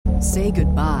Say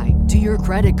goodbye to your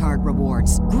credit card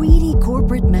rewards. Greedy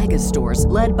corporate mega stores,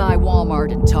 led by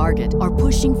Walmart and Target, are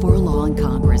pushing for a law in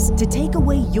Congress to take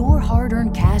away your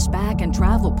hard-earned cash back and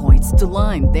travel points to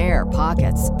line their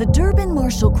pockets. The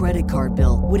Durbin-Marshall credit card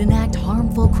bill would enact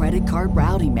harmful credit card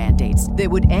routing mandates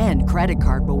that would end credit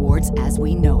card rewards as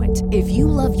we know it. If you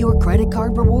love your credit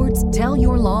card rewards, tell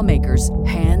your lawmakers,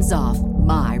 hands off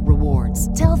my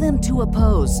rewards. Tell them to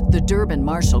oppose the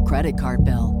Durbin-Marshall credit card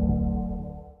bill.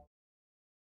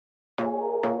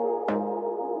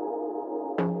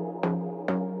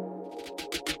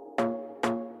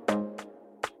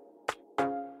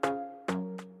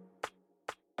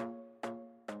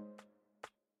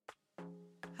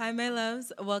 Hi, my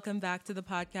loves. Welcome back to the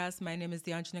podcast. My name is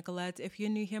Deonja Nicolette. If you're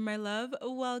new here, my love,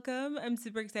 welcome. I'm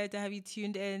super excited to have you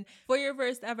tuned in for your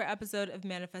first ever episode of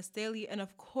Manifest Daily. And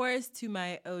of course, to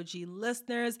my OG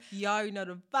listeners, y'all already know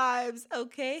the vibes,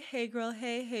 okay? Hey, girl.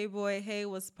 Hey, boy. Hey,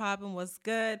 what's poppin'? What's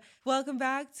good? Welcome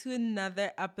back to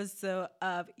another episode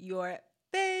of your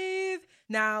fave.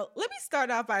 Now, let me start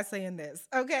off by saying this,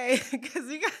 okay?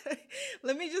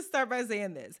 Let me just start by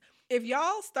saying this. If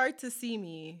y'all start to see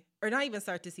me, or not even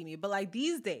start to see me, but like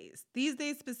these days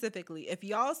specifically, if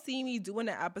y'all see me doing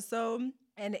an episode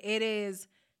and it is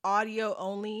audio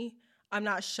only, I'm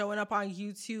not showing up on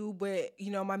YouTube with,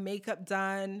 my makeup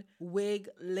done, wig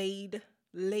laid,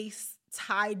 lace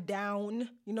tied down,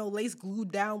 lace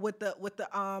glued down with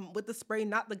the spray,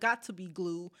 not the got to be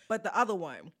glue, but the other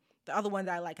one that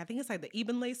I like. I think it's like the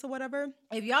Eben lace or whatever.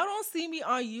 If y'all don't see me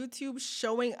on YouTube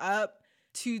showing up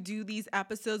to do these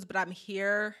episodes, but I'm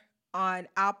here on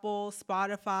Apple,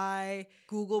 Spotify,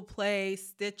 Google Play,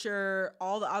 Stitcher,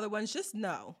 all the other ones, just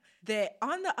know that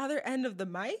on the other end of the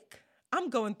mic, I'm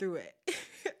going through it.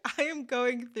 I am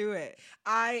going through it.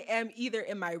 I am either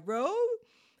in my robe,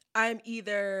 I'm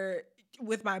either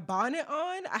with my bonnet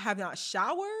on, I have not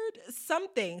showered,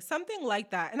 something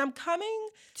like that. And I'm coming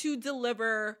to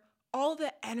deliver all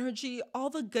the energy, all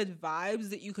the good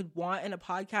vibes that you could want in a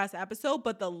podcast episode,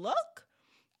 but the look,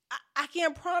 I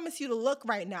can't promise you the look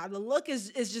right now. The look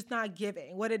is just not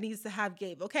giving what it needs to have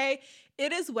gave, okay?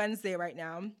 It is Wednesday right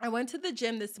now. I went to the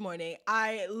gym this morning.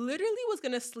 I literally was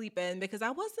going to sleep in because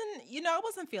I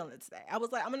wasn't feeling it today. I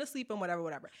was like, I'm going to sleep in,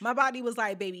 whatever. My body was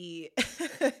like, baby,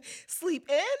 sleep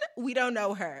in? We don't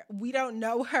know her.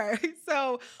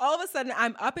 So all of a sudden,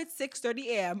 I'm up at 6:30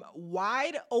 a.m.,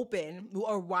 wide open.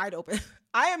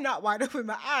 I am not wide open.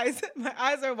 My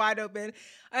eyes are wide open.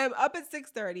 I am up at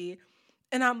 6:30.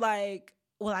 And I'm like,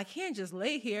 well, I can't just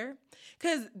lay here.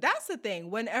 Because that's the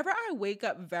thing. Whenever I wake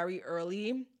up very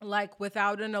early, like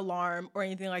without an alarm or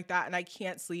anything like that, and I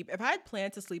can't sleep, if I had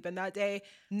planned to sleep in that day,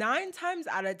 9 times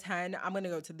out of 10, I'm going to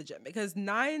go to the gym. Because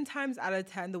 9 times out of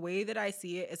 10, the way that I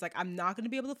see it is like, I'm not going to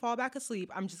be able to fall back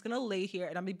asleep. I'm just going to lay here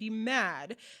and I'm going to be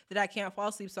mad that I can't fall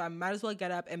asleep. So I might as well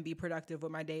get up and be productive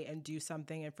with my day and do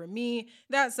something. And for me,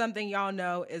 that's something y'all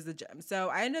know is the gym. So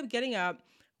I ended up getting up,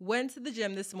 went to the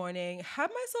gym this morning, had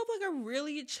myself like a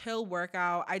really chill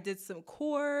workout. I did some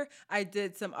core, I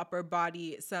did some upper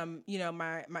body, some,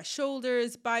 my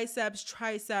shoulders, biceps,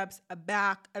 triceps, a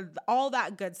back, all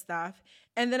that good stuff.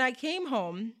 And then I came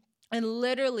home and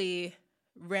literally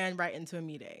ran right into a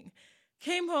meeting.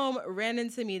 Came home, ran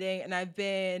into a meeting, and I've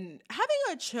been having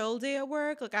a chill day at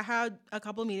work. Like I had a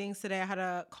couple meetings today. I had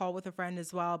a call with a friend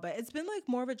as well, but it's been like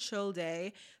more of a chill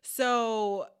day.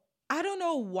 So I don't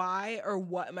know why or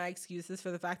what my excuse is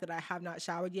for the fact that I have not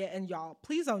showered yet. And y'all,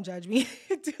 please don't judge me.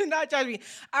 Do not judge me.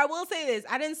 I will say this.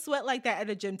 I didn't sweat like that at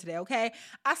the gym today, okay?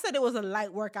 I said it was a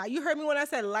light workout. You heard me when I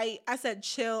said light. I said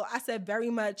chill. I said very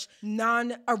much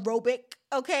non-aerobic,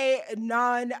 okay?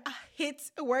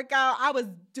 Non-hit workout. I was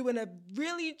doing a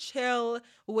really chill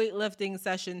weightlifting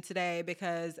session today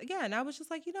because, again, I was just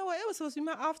like, you know what? It was supposed to be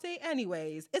my off day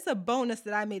anyways. It's a bonus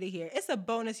that I made it here. It's a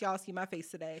bonus y'all see my face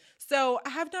today. So I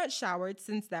have not showered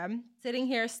since then. Sitting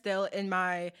here still in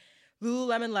my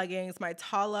Lululemon leggings, my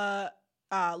Tala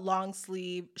long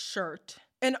sleeve shirt,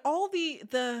 and all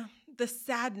the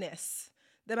sadness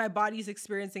that my body's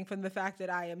experiencing from the fact that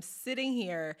I am sitting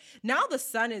here. Now the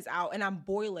sun is out and I'm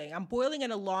boiling. I'm boiling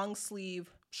in a long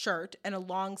sleeve shirt and a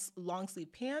long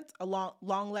sleeve pant, a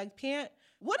long leg pant.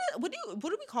 What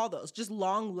do we call those? Just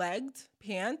long legged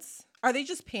pants? Are they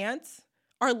just pants?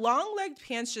 Are long-legged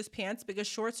pants just pants? Because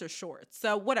shorts are shorts.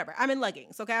 So whatever. I'm in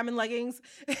leggings, okay? I'm in leggings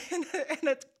and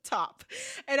a top.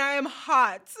 And I am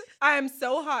hot. I am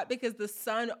so hot because the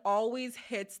sun always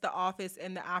hits the office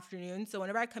in the afternoon. So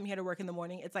whenever I come here to work in the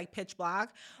morning, it's like pitch black.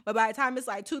 But by the time it's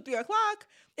like 2, 3 o'clock,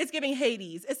 it's giving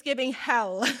Hades. It's giving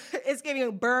hell. It's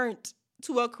giving burnt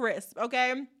to a crisp,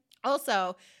 okay?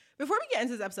 Also, Before we get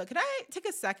into this episode, can I take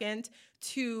a second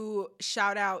to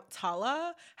shout out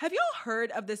Tala? Have y'all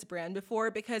heard of this brand before?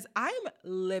 Because I'm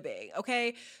living,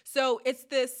 okay? So it's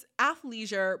this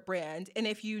athleisure brand. And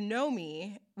if you know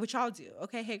me, which y'all do,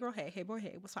 okay? Hey girl, hey boy,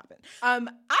 hey, what's poppin'?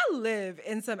 I live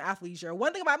in some athleisure.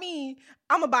 One thing about me,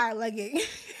 I'm gonna buy a legging.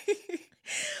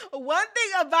 One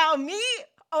thing about me,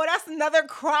 oh, that's another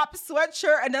crop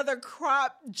sweatshirt, another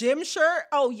crop gym shirt.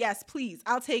 Oh, yes, please.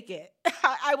 I'll take it.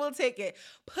 I will take it.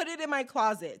 Put it in my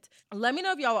closet. Let me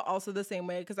know if y'all are also the same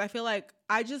way, because I feel like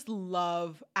I just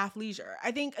love athleisure.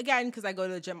 I think, again, because I go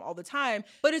to the gym all the time,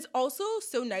 but it's also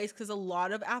so nice because a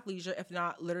lot of athleisure, if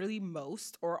not literally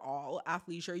most or all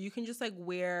athleisure, you can just like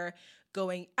wear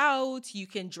going out. You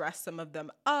can dress some of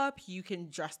them up. You can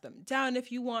dress them down if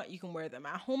you want. You can wear them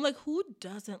at home. Like, who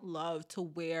doesn't love to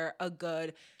wear a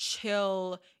good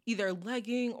chill either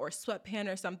legging or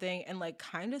sweatpant or something and like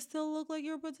kind of still look like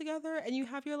you're put together and you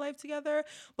have your life together,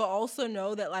 but also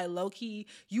know that like low-key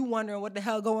you wondering what the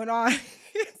hell going on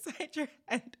inside your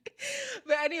head.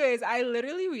 But anyways, I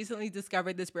literally recently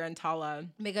discovered this brand Tala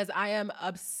because I am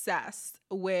obsessed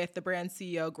with the brand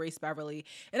CEO Grace Beverley,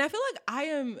 and I feel like I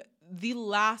am the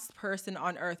last person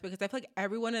on earth because I feel like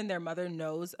everyone and their mother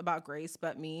knows about Grace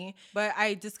but me. But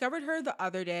I discovered her the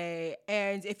other day,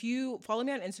 and if you follow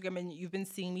me on Instagram and you've been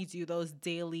seeing me do those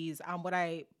dailies, what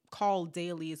I call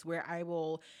dailies, where I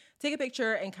will take a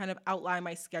picture and kind of outline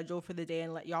my schedule for the day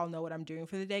and let y'all know what I'm doing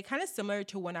for the day. Kind of similar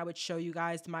to when I would show you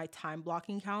guys my time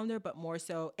blocking calendar, but more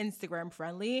so Instagram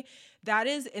friendly. That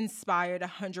is inspired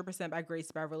 100% by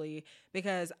Grace Beverley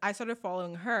because I started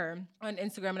following her on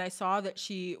Instagram and I saw that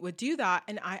she would do that.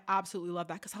 And I absolutely love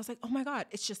that because I was like, oh my God,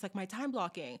 it's just like my time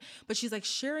blocking. But she's like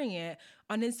sharing it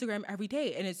on Instagram every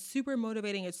day. And it's super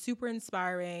motivating. It's super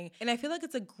inspiring. And I feel like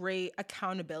it's a great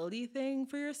accountability thing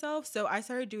for yourself. So I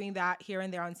started doing that here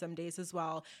and there on some days as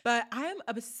well. But I am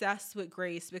obsessed with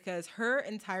Grace because her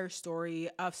entire story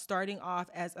of starting off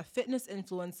as a fitness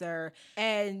influencer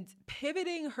and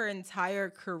pivoting her entire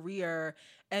career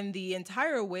and the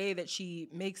entire way that she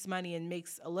makes money and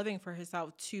makes a living for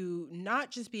herself to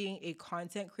not just being a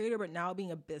content creator, but now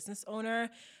being a business owner.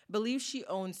 I believe she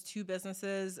owns 2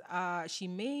 businesses. She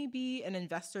may be an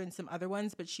investor in some other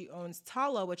ones, but she owns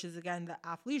Tala, which is, again, the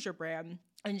athleisure brand,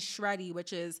 and Shreddy,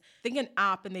 which is, I think, an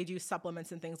app, and they do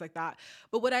supplements and things like that.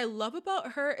 But what I love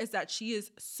about her is that she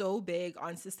is so big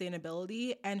on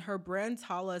sustainability, and her brand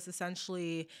Tala is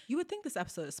essentially, you would think this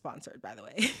episode is sponsored, by the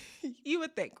way. You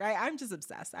would think, right? I'm just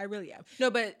obsessed. I really am. No,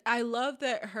 but I love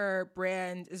that her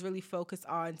brand is really focused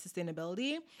on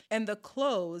sustainability. And the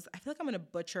clothes, I feel like I'm going to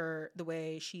butcher the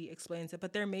way she explains it,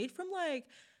 but they're made from like,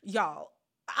 y'all,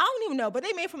 I don't even know, but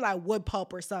they made from like wood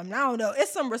pulp or something. I don't know.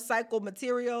 It's some recycled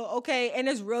material, okay? And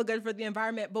it's real good for the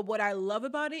environment. But what I love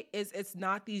about it is it's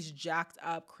not these jacked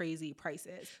up crazy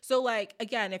prices. So like,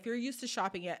 again, if you're used to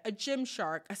shopping at a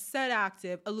Gymshark, a Set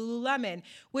Active, a Lululemon,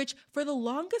 which for the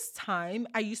longest time,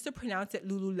 I used to pronounce it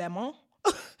Lululemon.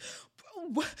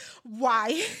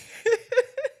 Why?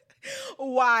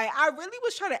 Why? I really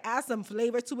was trying to add some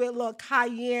flavor to it, a little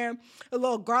cayenne, a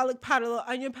little garlic powder, a little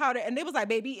onion powder, and they was like,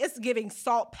 baby, it's giving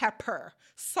salt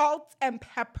and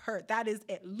pepper. That is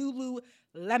it,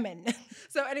 Lululemon.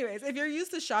 So anyways, if you're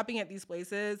used to shopping at these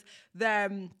places,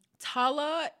 then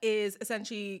Tala is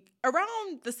essentially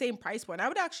around the same price point. I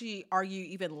would actually argue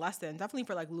even less than, definitely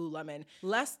for like Lululemon,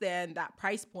 less than that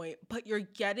price point, but you're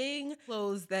getting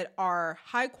clothes that are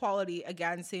high quality,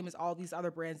 again, same as all these other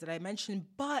brands that I mentioned,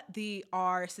 but they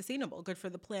are sustainable, good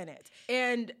for the planet.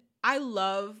 And I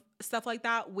love stuff like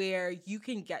that where you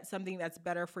can get something that's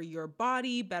better for your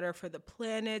body, better for the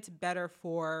planet, better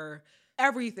for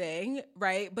everything,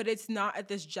 right? But it's not at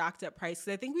this jacked up price.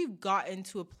 Because I think we've gotten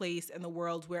to a place in the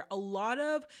world where a lot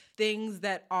of things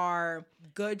that are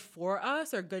good for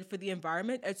us or good for the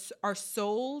environment are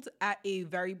sold at a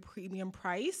very premium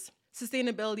price.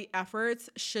 Sustainability efforts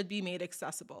should be made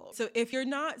accessible. So if you're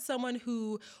not someone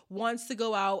who wants to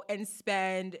go out and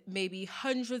spend maybe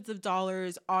hundreds of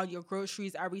dollars on your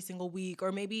groceries every single week,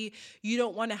 or maybe you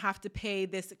don't want to have to pay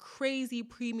this crazy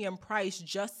premium price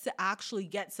just to actually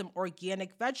get some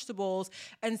organic vegetables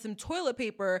and some toilet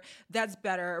paper that's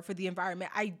better for the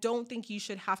environment, I don't think you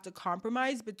should have to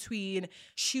compromise between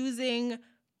choosing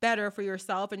better for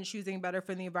yourself and choosing better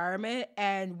for the environment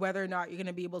and whether or not you're going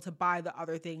to be able to buy the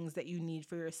other things that you need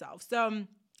for yourself. So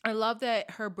I love that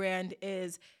her brand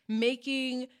is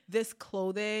making this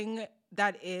clothing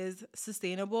that is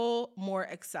sustainable more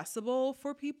accessible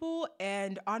for people.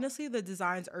 And honestly, the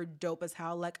designs are dope as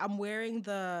hell. Like, I'm wearing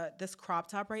this crop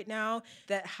top right now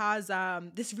that has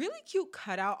this really cute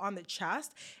cutout on the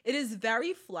chest. It is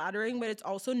very flattering, but it's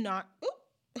also not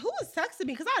who was texting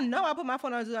me? Because I know I put my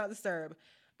phone on Do Not Disturb.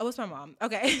 Oh, it's my mom.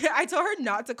 Okay. I told her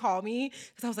not to call me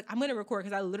because I was like, I'm going to record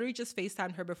because I literally just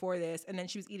FaceTimed her before this. And then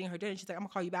she was eating her dinner. She's like, I'm going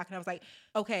to call you back. And I was like,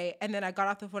 okay. And then I got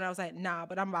off the phone. And I was like, nah,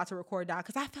 but I'm about to record now.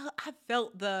 Because I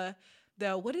felt the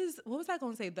what was I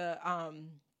going to say? I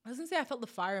was going to say I felt the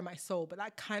fire in my soul, but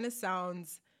that kind of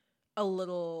sounds a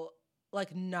little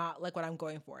like not like what I'm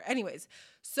going for. Anyways,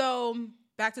 so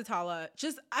back to Tala.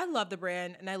 I love the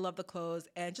brand and I love the clothes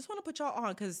and just want to put y'all on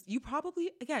because you probably,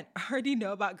 again, already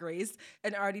know about Grace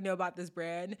and already know about this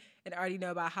brand and already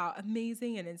know about how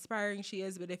amazing and inspiring she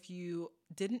is. But if you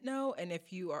didn't know, and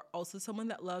if you are also someone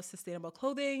that loves sustainable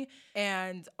clothing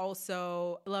and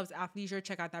also loves athleisure,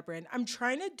 check out that brand. I'm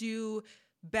trying to do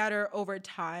better over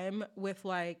time with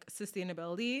like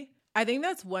sustainability. I think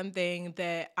that's one thing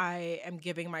that I am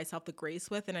giving myself the grace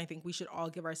with, and I think we should all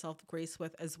give ourselves the grace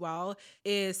with as well,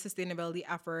 is sustainability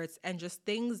efforts and just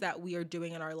things that we are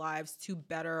doing in our lives to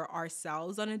better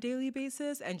ourselves on a daily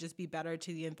basis and just be better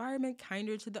to the environment,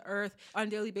 kinder to the earth on a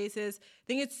daily basis. I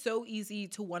think it's so easy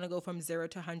to want to go from 0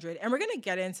 to 100, and we're going to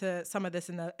get into some of this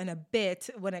in a bit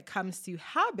when it comes to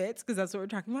habits, because that's what we're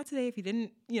talking about today. If you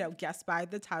didn't, guess by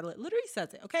the title, it literally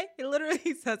says it, okay? It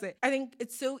literally says it. I think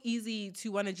it's so easy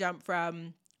to want to jump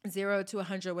from 0 to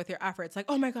 100 with your efforts. Like,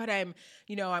 oh my God, I'm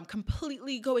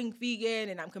completely going vegan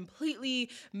and I'm completely,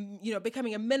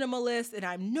 becoming a minimalist and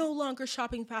I'm no longer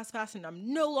shopping fast and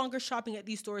I'm no longer shopping at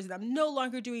these stores and I'm no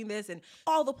longer doing this and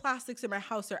all the plastics in my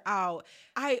house are out.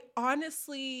 I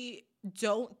honestly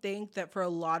don't think that for a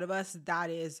lot of us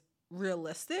that is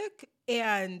realistic.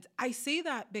 And I say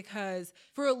that because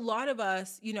for a lot of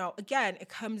us, again, it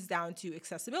comes down to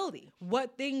accessibility.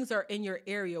 What things are in your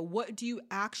area? What do you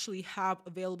actually have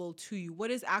available to you? What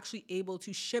is actually able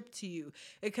to ship to you?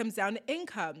 It comes down to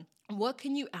income. What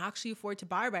can you actually afford to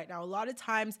buy right now? A lot of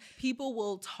times people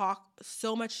will talk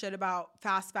so much shit about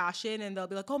fast fashion and they'll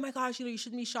be like, oh my gosh, you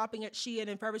shouldn't be shopping at Shein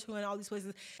and Forever 21 and all these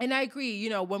places. And I agree,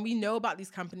 when we know about these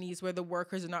companies where the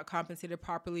workers are not compensated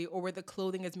properly or where the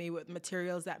clothing is made with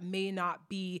materials that may not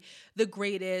be the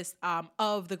greatest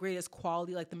of the greatest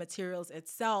quality, like the materials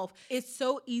itself, it's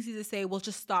so easy to say, well,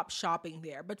 just stop shopping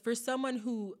there. But for someone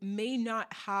who may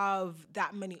not have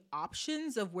that many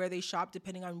options of where they shop,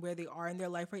 depending on where they are in their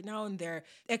life right now, and their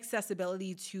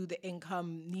accessibility to the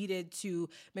income needed to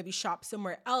maybe shop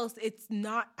somewhere else, it's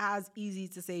not as easy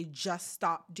to say, just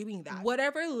stop doing that.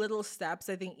 Whatever little steps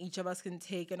I think each of us can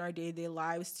take in our day-to-day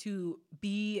lives to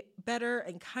be better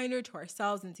and kinder to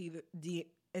ourselves and to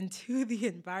the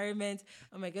environment.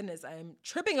 Oh my goodness, I'm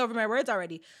tripping over my words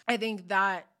already. I think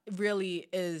that really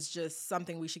is just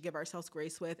something we should give ourselves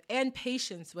grace with and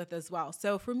patience with as well.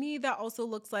 So for me, that also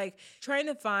looks like trying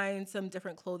to find some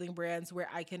different clothing brands where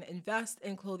I can invest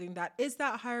in clothing that is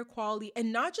that higher quality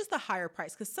and not just the higher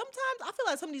price. Because sometimes I feel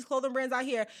like some of these clothing brands out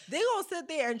here, they gonna sit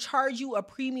there and charge you a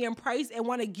premium price and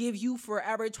want to give you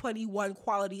Forever 21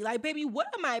 quality. Like, baby, what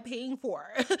am I paying for?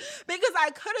 Because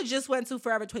I could have just went to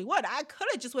Forever 21. I could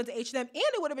have just went to H&M and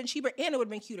it would have been cheaper and it would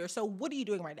have been cuter. So what are you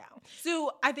doing right now?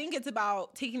 So I think it's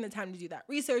about taking the time to do that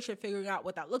research and figuring out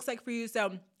what that looks like for you.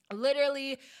 So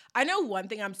literally, I know one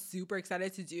thing I'm super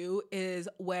excited to do is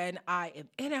when I am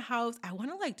in a house, I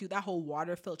want to do that whole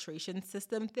water filtration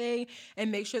system thing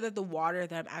and make sure that the water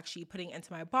that I'm actually putting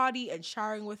into my body and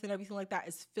showering with and everything like that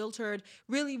is filtered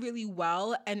really, really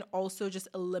well. And also just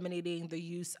eliminating the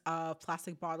use of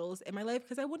plastic bottles in my life,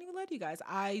 because I wouldn't even lie to you guys,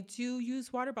 I do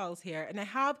use water bottles here and I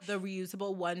have the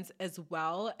reusable ones as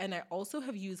well. And I also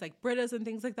have used Britas and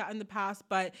things like that in the past.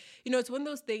 But, it's one of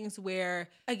those things where,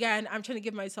 again, I'm trying to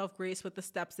give myself grace with the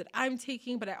steps that I'm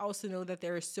taking, but I also know that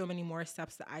there are so many more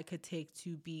steps that I could take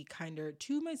to be kinder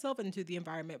to myself and to the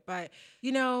environment. But,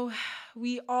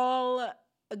 we all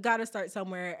got to start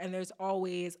somewhere and there's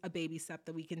always a baby step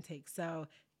that we can take. So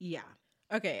yeah.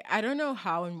 Okay. I don't know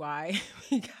how and why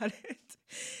we got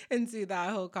into that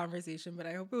whole conversation, but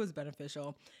I hope it was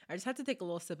beneficial. I just had to take a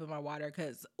little sip of my water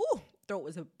because, throat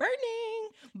was burning.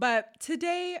 But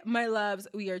today, my loves,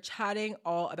 we are chatting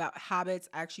all about habits.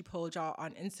 I actually polled y'all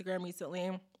on Instagram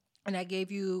recently, and I gave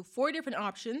you 4 different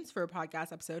options for a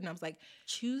podcast episode. And I was like,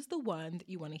 choose the one that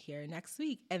you want to hear next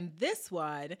week. And this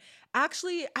one,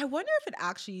 actually, I wonder if it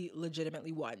actually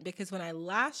legitimately won, because when I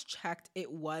last checked,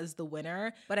 it was the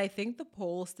winner. But I think the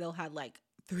poll still had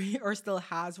 3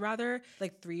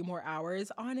 more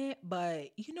hours on it.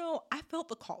 But, I felt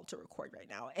the call to record right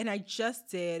now. And I just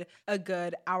did a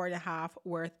good hour and a half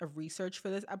worth of research for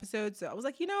this episode. So I was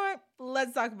like, you know what?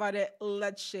 Let's talk about it.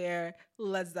 Let's share.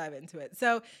 Let's dive into it.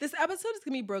 So this episode is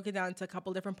going to be broken down into a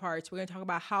couple different parts. We're going to talk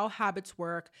about how habits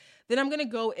work. Then I'm going to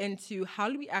go into how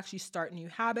do we actually start new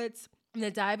habits. I'm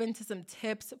going to dive into some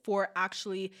tips for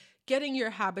actually getting your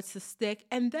habits to stick.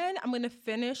 And then I'm going to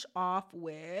finish off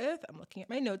with, I'm looking at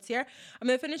my notes here. I'm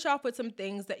going to finish off with some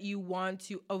things that you want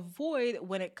to avoid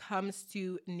when it comes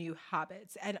to new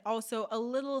habits. And also a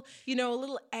little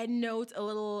end note, a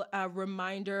little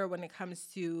reminder when it comes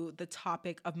to the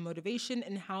topic of motivation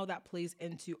and how that plays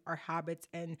into our habits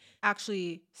and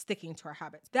actually sticking to our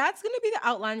habits. That's going to be the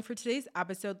outline for today's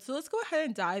episode. So let's go ahead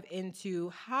and dive into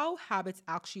how habits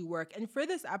actually work. And for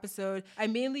this episode, I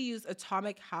mainly use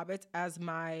Atomic Habits as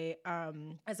my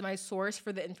source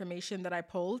for the information that I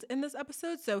pulled in this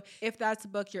episode. So if that's a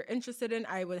book you're interested in,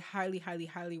 I would highly, highly,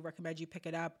 highly recommend you pick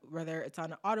it up, whether it's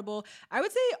on Audible. I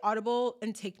would say Audible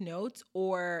and take notes,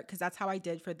 or because that's how I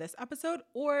did for this episode,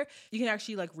 or you can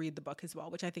actually like read the book as well,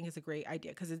 which I think is a great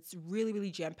idea because it's really,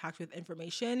 really jam-packed with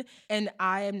information. And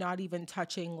I am not even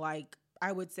touching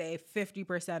I would say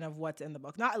 50% of what's in the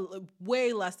book, not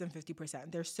way less than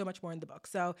 50%. There's so much more in the book.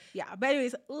 So yeah, but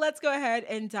anyways, let's go ahead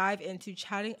and dive into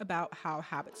chatting about how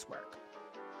habits work.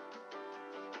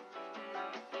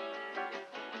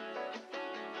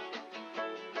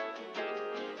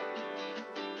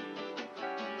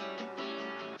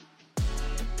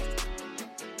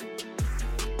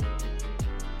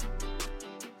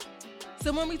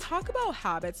 So when we talk about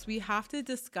habits, we have to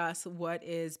discuss what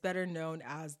is better known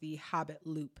as the habit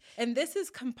loop. And this is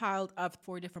compiled of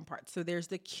 4 different parts. So there's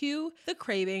the cue, the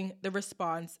craving, the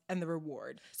response, and the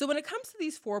reward. So when it comes to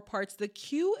these 4 parts, the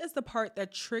cue is the part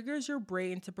that triggers your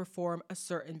brain to perform a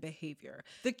certain behavior.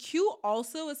 The cue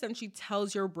also essentially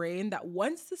tells your brain that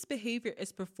once this behavior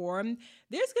is performed,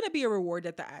 there's going to be a reward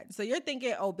at the end. So you're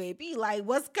thinking, oh baby, like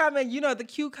what's coming? The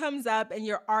cue comes up and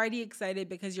you're already excited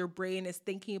because your brain is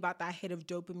thinking about that hit of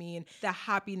dopamine, that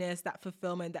happiness, that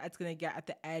fulfillment that it's going to get at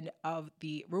the end of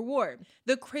the reward.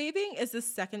 The craving is the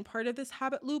second part of this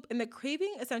habit loop, and the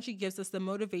craving essentially gives us the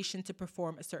motivation to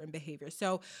perform a certain behavior.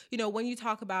 So, when you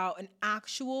talk about an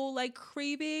actual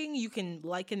craving, you can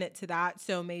liken it to that.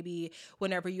 So maybe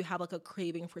whenever you have a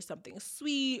craving for something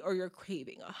sweet, or you're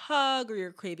craving a hug, or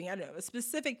you're craving, a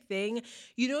specific thing,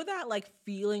 that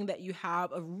feeling that you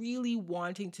have of really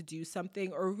wanting to do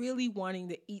something, or really wanting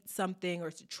to eat something,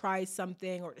 or to try something,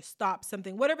 or to stop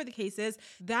something, whatever the case is,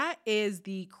 that is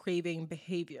the craving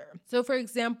behavior. So for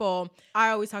example, I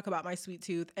always talk about my sweet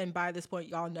tooth, and by this point,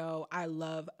 y'all know I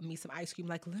love me some ice cream.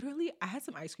 Literally, I had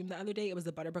some ice cream the other day. It was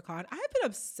the butter pecan. I have been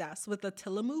obsessed with the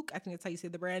Tillamook. I think that's how you say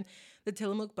the brand, the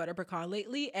Tillamook butter pecan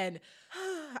lately. And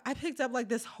I picked up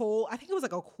this whole, I think it was a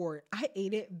quart. I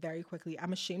ate it very quickly.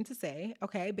 I'm ashamed to say,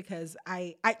 okay, because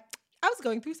I was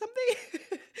going through something.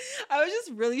 I was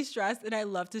just really stressed, and I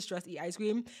love to stress eat ice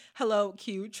cream. Hello,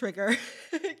 cue, trigger.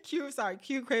 Cue,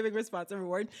 craving, response, and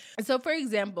reward. And so for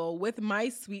example, with my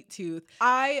sweet tooth,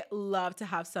 I love to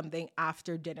have something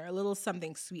after dinner, a little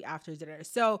something sweet after dinner.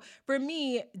 So for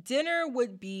me, dinner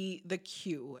would be the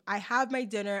cue. I have my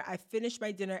dinner, I finish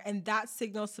my dinner, and that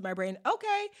signals to my brain,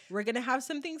 okay, we're going to have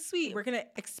something sweet. We're going to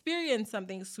experience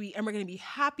something sweet, and we're going to be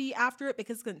happy after it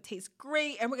because it's going to taste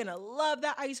great, and we're going to love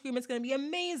that ice cream. It's going to be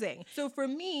amazing. So for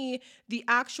me, the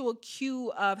actual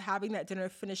cue of having that dinner,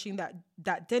 finishing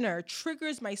that dinner,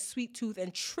 triggers my sweet tooth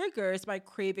and triggers my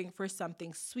craving for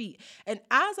something sweet. And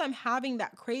as I'm having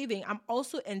that craving, I'm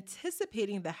also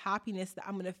anticipating the happiness that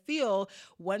I'm going to feel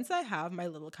once I have my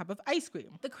little cup of ice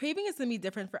cream. The craving is going to be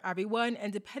different for everyone,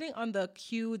 and depending on the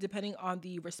cue, depending on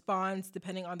the response,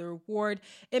 depending on the reward,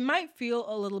 it might feel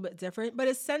a little bit different. But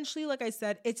essentially, like I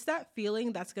said, it's that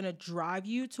feeling that's going to drive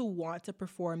you to want to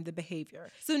perform the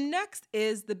behavior. So next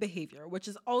is the behavior, which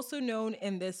is also known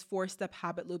in this 4-step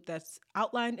habit loop that's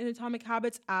outlined in Atomic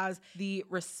Habits as the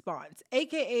response,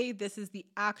 aka this is the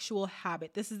actual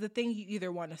habit. This is the thing you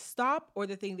either want to stop or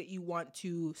the thing that you want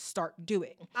to start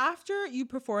doing. After you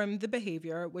perform the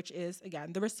behavior, which is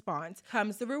again the response,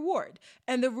 comes the reward.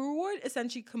 And the reward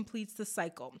essentially completes the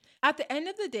cycle. At the end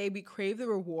of the day, we crave the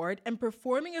reward, and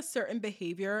performing a certain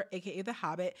behavior, aka the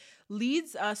habit,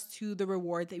 leads us to the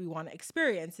reward that we want to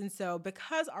experience. And so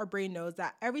because our brain knows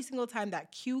that every single time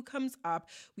that cue comes up,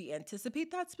 we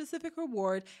anticipate that specific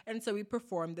reward, and so we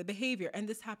perform the behavior. And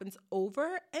this happens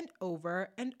over and over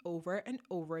and over and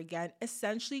over again,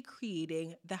 essentially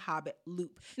creating the habit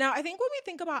loop. Now, I think when we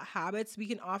think about habits, we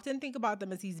can often think about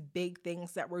them as these big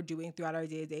things that we're doing throughout our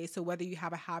day-to-day. So whether you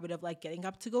have a habit of getting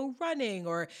up to go running,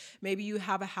 or maybe you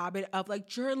have a habit of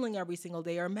journaling every single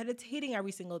day or meditating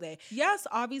every single day. Yes,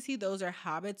 obviously those are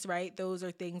habits, right? Those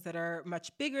are things that are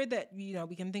much bigger that,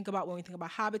 we can think about when we think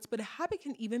about habits, but a habit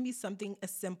can even be something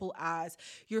as simple as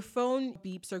your phone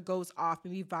beeps or goes off,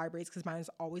 maybe vibrates, because mine is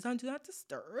always on do not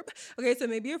disturb. Okay, so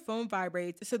maybe your phone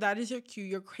vibrates. So that is your cue.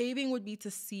 Your craving would be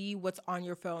to see what's on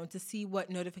your phone, to see what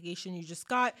notification you just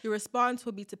got. Your response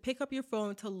would be to pick up your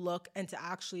phone, to look and to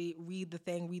actually read the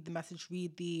thing, read the message,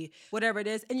 read the whatever it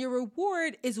is. And your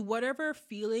reward is whatever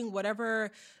feeling,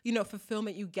 whatever,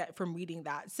 fulfillment you get from reading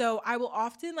that. So I will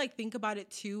often think about it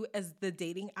too as the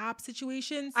dating app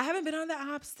situations. I haven't been on the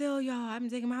app still, y'all. I'm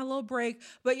taking my little break,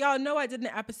 but y'all know I did an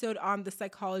episode on the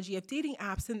psychology of dating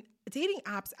apps, and dating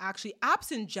apps, actually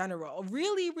apps in general,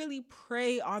 really, really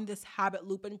prey on this habit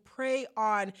loop and prey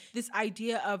on this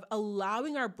idea of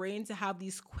allowing our brain to have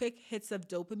these quick hits of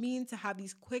dopamine, to have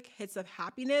these quick hits of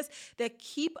happiness that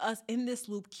keep us in this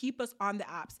loop, keep us on the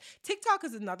apps. TikTok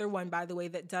is another one, by the way,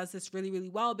 that does this really, really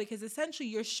well, because essentially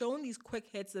you're shown these quick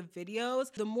hits of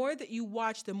videos. The more that you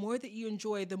watch, the more that you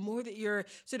enjoy, the more that you're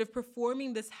sort of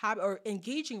performing this habit, or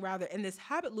engaging rather, in this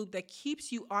habit loop that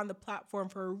keeps you on the platform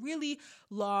for a really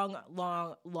long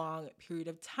period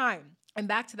of time. And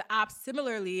back to the apps,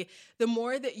 similarly, the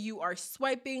more that you are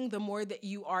swiping, the more that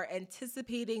you are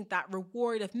anticipating that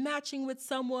reward of matching with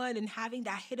someone and having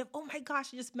that hit of, oh my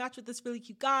gosh, I just matched with this really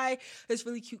cute guy, this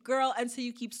really cute girl. And so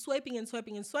you keep swiping and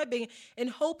swiping and swiping in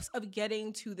hopes of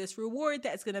getting to this reward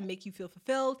that's going to make you feel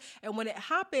fulfilled. And when it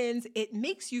happens, it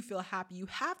makes you feel happy. You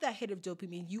have that hit of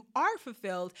dopamine. You are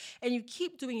fulfilled, and you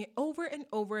keep doing it over and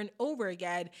over and over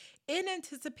again in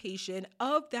anticipation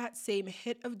of that same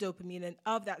hit of dopamine and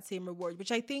of that same reward,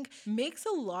 which I think makes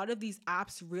a lot of these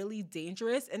apps really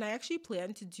dangerous. And I actually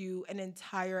plan to do an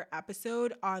entire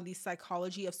episode on the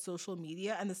psychology of social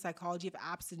media and the psychology of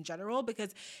apps in general,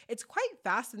 because it's quite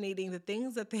fascinating the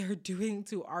things that they're doing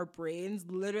to our brains,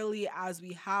 literally, as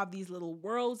we have these little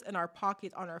worlds in our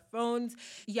pocket on our phones.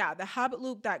 Yeah, the habit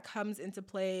loop that comes into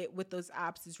play with those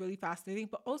apps is really fascinating,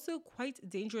 but also quite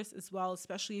dangerous as well,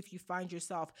 especially if you find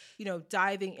yourself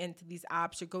diving into these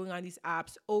apps or going on these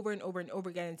apps over and over and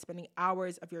over again and spending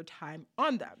hours of your time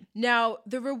on them. Now,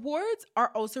 the rewards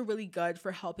are also really good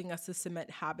for helping us to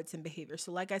cement habits and behavior.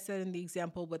 So like I said in the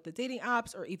example with the dating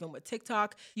apps or even with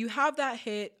TikTok, you have that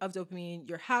hit of dopamine,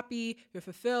 you're happy, you're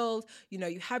fulfilled,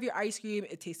 you have your ice cream,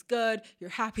 it tastes good,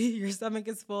 you're happy, your stomach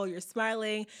is full, you're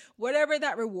smiling, whatever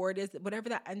that reward is, whatever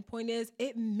that endpoint is,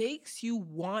 it makes you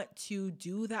want to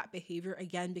do that behavior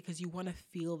again because you want to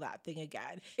feel that thing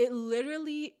again. It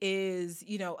literally is,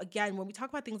 again, when we talk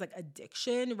about things like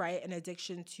addiction, right? An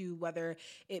addiction to whether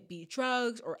it be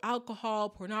drugs or alcohol,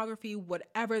 pornography,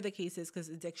 whatever the case is, because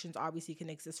addictions obviously can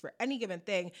exist for any given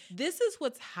thing. This is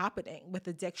what's happening with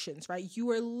addictions, right?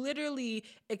 You are literally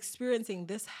experiencing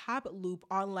this habit loop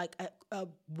on a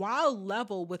wild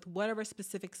level with whatever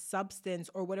specific substance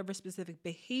or whatever specific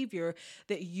behavior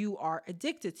that you are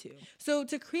addicted to. So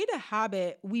to create a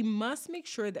habit, we must make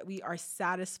sure that we are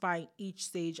satisfying each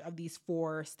stage of these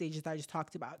 4 stages that I just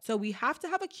talked about. So we have to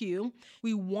have a cue.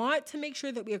 We want to make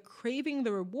sure that we are craving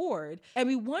the reward, and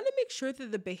we want to make sure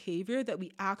that the behavior that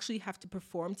we actually have to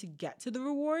perform to get to the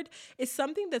reward is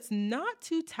something that's not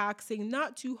too taxing,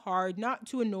 not too hard, not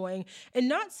too annoying, and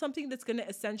not something that's going to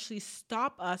essentially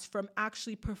stop us from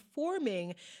actually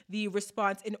performing the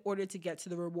response in order to get to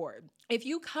the reward. If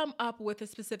you come up with a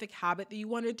specific habit that you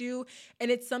want to do,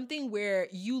 and it's something where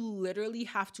you literally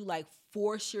have to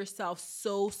force yourself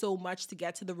so much to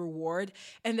get to the reward,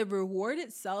 and the reward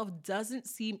itself doesn't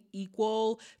seem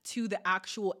equal to the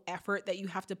actual effort that you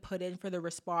have to put in for the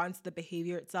response, the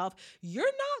behavior itself, you're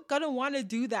not gonna want to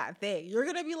do that thing. You're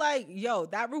gonna be like, yo,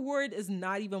 that reward is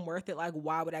not even worth it.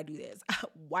 Why would I do this?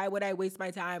 Why would I waste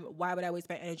my time? Why would I waste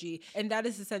my energy? And that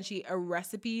is essentially a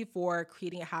recipe for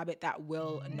creating a habit that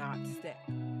will not stick.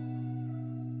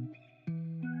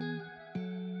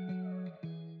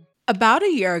 About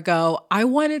a year ago, I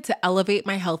wanted to elevate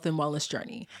my health and wellness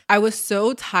journey. I was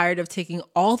so tired of taking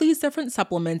all these different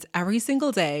supplements every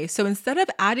single day, so instead of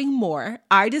adding more,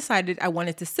 I decided I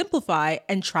wanted to simplify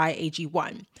and try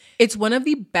AG1. It's one of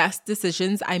the best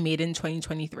decisions I made in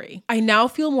 2023. I now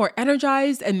feel more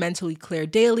energized and mentally clear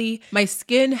daily. My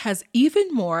skin has even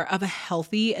more of a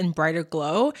healthy and brighter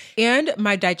glow, and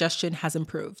my digestion has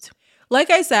improved. Like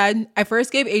I said, I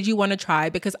first gave AG1 a try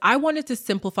because I wanted to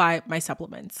simplify my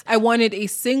supplements. I wanted a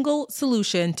single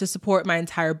solution to support my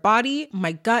entire body,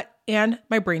 my gut, and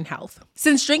my brain health.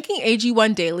 Since drinking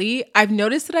AG1 daily, I've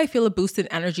noticed that I feel a boost in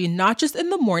energy, not just in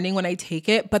the morning when I take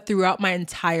it, but throughout my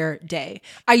entire day.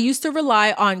 I used to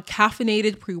rely on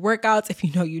caffeinated pre-workouts, if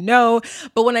you know, you know,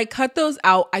 but when I cut those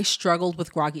out, I struggled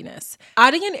with grogginess.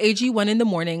 Adding an AG1 in the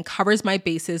morning covers my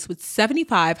bases with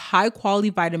 75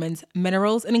 high-quality vitamins,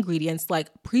 minerals, and ingredients like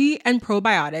pre- and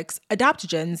probiotics,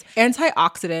 adaptogens,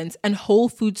 antioxidants, and whole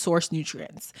food source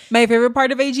nutrients. My favorite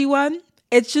part of AG1?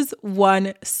 It's just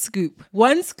one scoop.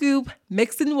 One scoop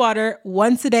mixed in water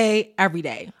once a day, every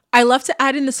day. I love to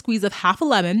add in a squeeze of half a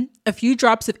lemon, a few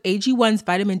drops of AG1's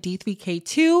vitamin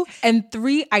D3K2, and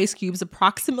 3 ice cubes,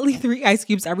 approximately 3 ice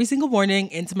cubes every single morning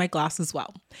into my glass as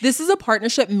well. This is a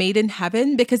partnership made in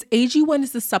heaven because AG1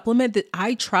 is the supplement that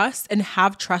I trust and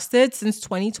have trusted since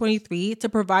 2023 to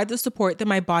provide the support that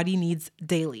my body needs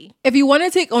daily. If you want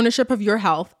to take ownership of your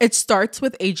health, it starts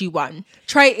with AG1.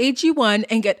 Try AG1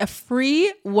 and get a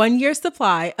free 1-year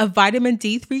supply of vitamin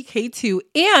D3K2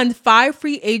 and 5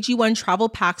 free AG1 travel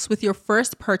packs with your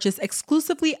first purchase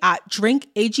exclusively at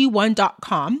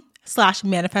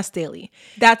drinkag1.com/manifestdaily.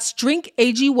 That's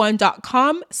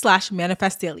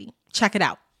drinkag1.com/manifestdaily. Check it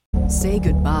out. Say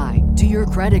goodbye to your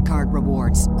credit card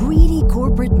rewards. Greedy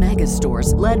corporate mega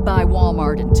stores, led by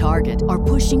Walmart and Target, are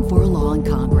pushing for a law in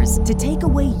Congress to take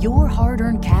away your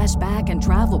hard-earned cash back and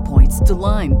travel points to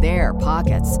line their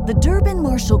pockets. The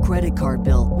Durbin-Marshall credit card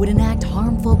bill would enact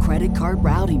harmful credit card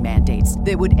routing mandates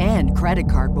that would end credit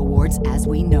card rewards as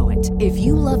we know it. If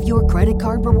you love your credit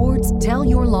card rewards, tell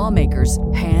your lawmakers,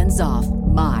 hands off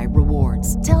my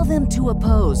rewards. Tell them to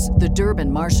oppose the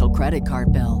Durbin-Marshall credit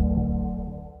card bill.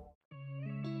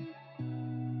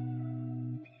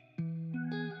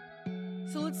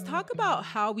 So let's talk about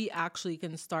how we actually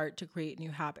can start to create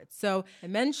new habits. So I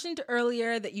mentioned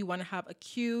earlier that you want to have a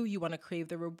cue, you want to crave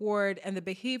the reward, and the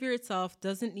behavior itself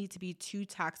doesn't need to be too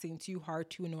taxing, too hard,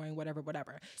 too annoying,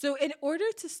 whatever. So in order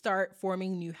to start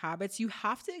forming new habits, you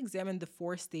have to examine the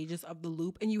 4 stages of the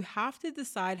loop, and you have to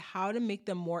decide how to make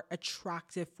them more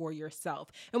attractive for yourself.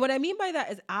 And what I mean by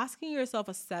that is asking yourself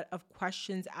a set of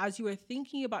questions as you are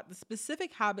thinking about the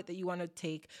specific habit that you want to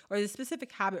take, or the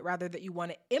specific habit rather that you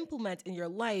want to implement in your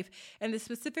life, and the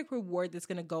specific reward that's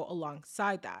going to go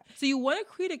alongside that. So you want to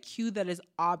create a cue that is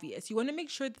obvious. You want to make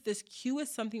sure that this cue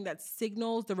is something that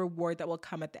signals the reward that will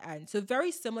come at the end. So very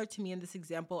similar to me in this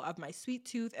example of my sweet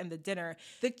tooth and the dinner,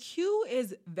 the cue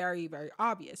is very, very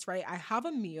obvious, right? I have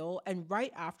a meal, and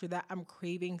right after that, I'm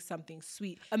craving something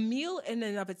sweet. A meal in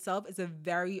and of itself is a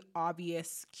very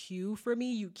obvious cue for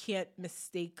me. You can't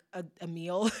mistake a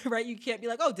meal, right? You can't be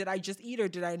like, oh, did I just eat or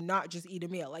did I not just eat a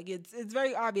meal? Like it's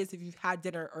very obvious if you've had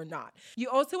dinner or not. You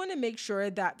also want to make sure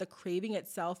that the craving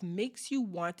itself makes you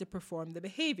want to perform the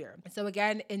behavior. So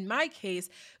again, in my case,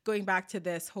 going back to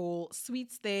this whole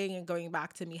sweets thing and going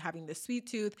back to me having the sweet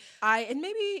tooth, and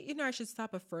maybe, I should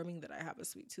stop affirming that I have a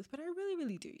sweet tooth, but I really,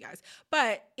 really do, you guys.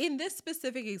 But in this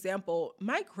specific example,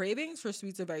 my cravings for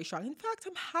sweets are very strong. In fact,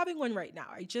 I'm having one right now.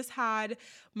 I just had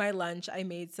my lunch. I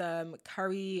made some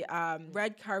curry,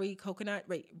 red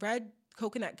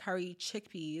coconut curry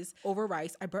chickpeas over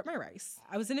rice. I burnt my rice.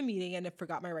 I was in a meeting and I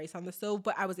forgot my rice on the stove,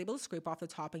 but I was able to scrape off the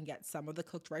top and get some of the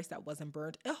cooked rice that wasn't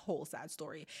burnt. A whole sad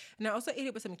story. And I also ate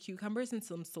it with some cucumbers and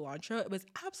some cilantro. It was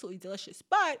absolutely delicious.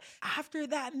 But after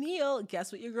that meal,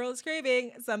 guess what your girl is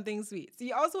craving? Something sweet. So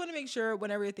you also want to make sure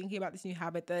whenever you're thinking about this new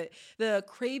habit that the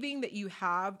craving that you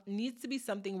have needs to be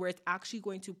something where it's actually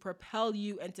going to propel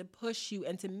you and to push you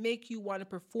and to make you want to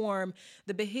perform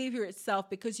the behavior itself,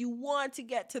 because you want to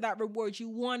get to that reward. You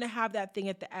want to have that thing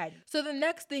at the end. So the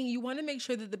next thing, you want to make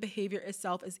sure that the behavior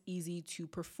itself is easy to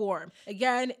perform.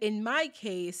 Again, in my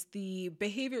case, the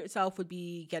behavior itself would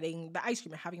be getting the ice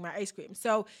cream and having my ice cream.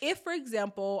 So if, for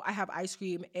example, I have ice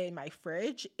cream in my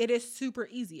fridge, it is super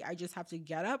easy. I just have to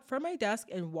get up from my desk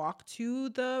and walk to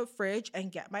the fridge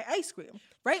and get my ice cream.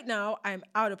 Right now, I'm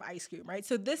out of ice cream, right?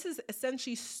 So this is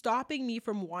essentially stopping me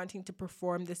from wanting to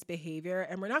perform this behavior.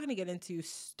 And we're not going to get into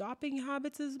stopping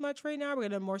habits as much right now. We're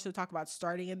going to more so talk about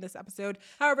starting in this episode.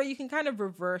 However, you can kind of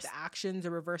reverse the actions or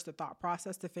reverse the thought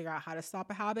process to figure out how to stop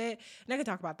a habit. And I can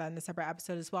talk about that in a separate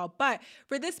episode as well. But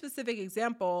for this specific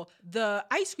example, the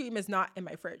ice cream is not in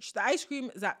my fridge. The ice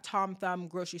cream is at Tom Thumb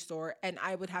grocery store, and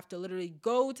I would have to literally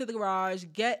go to the garage,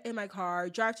 get in my car,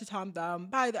 drive to Tom Thumb,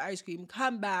 buy the ice cream,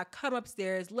 come back, come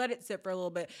upstairs, let it sit for a little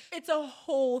bit. It's a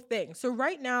whole thing. So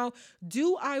right now,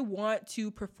 do I want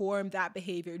to perform that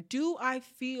behavior? Do I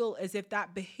feel as if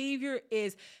that behavior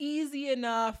is easy easy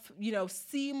enough,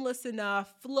 seamless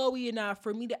enough, flowy enough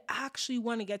for me to actually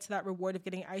want to get to that reward of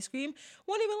getting ice cream.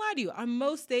 Won't even lie to you. On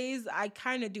most days, I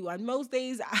kind of do. On most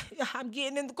days, I'm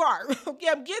getting in the car. Okay,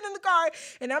 I'm getting in the car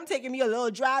and I'm taking me a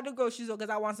little drive to the grocery store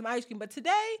because I want some ice cream. But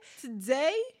today,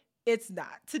 it's not.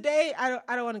 Today, I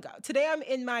don't want to go. Today, I'm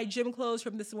in my gym clothes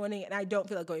from this morning and I don't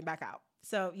feel like going back out.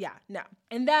 So yeah, no.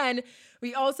 And then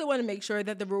we also want to make sure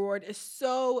that the reward is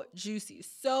so juicy,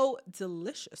 so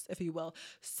delicious, if you will,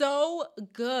 so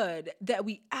good that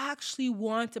we actually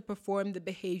want to perform the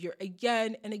behavior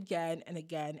again and again and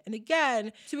again and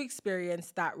again to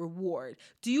experience that reward.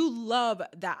 Do you love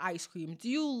that ice cream? Do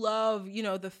you love,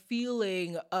 the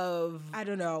feeling of,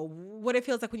 what it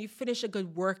feels like when you finish a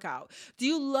good workout? Do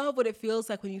you love what it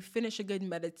feels like when you finish a good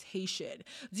meditation?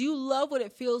 Do you love what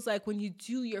it feels like when you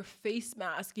do your face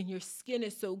mask and your skin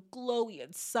is so glowy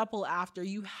and supple after?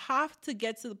 You have to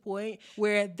get to the point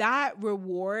where that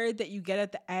reward that you get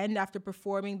at the end after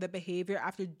performing the behavior,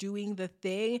 after doing the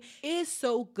thing, is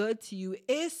so good to you,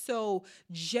 is so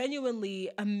genuinely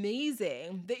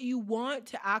amazing that you want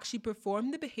to actually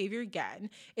perform the behavior again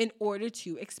in order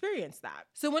to experience that.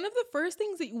 So one of the first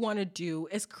things that you want to do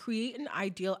is create an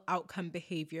ideal outcome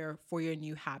behavior for your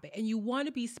new habit. And you want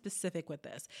to be specific with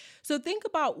this. So think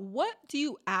about, what do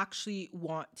you actually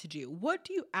want to do? What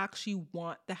do you actually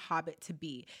want the habit to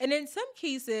be? And in some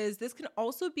cases, this can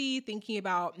also be thinking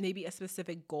about maybe a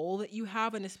specific goal that you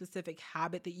have and a specific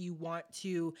habit that you want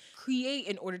to create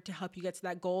in order to help you get to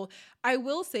that goal. I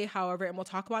will say, however, and we'll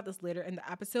talk about this later in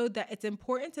the episode, that it's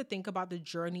important to think about the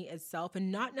journey itself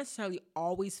and not necessarily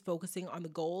always focusing on the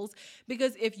goals,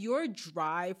 because if your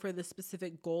drive for the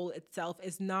specific goal itself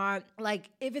is not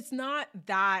if it's not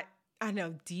that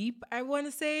deep, I want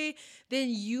to say, then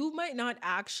you might not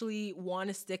actually want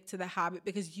to stick to the habit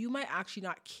because you might actually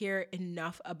not care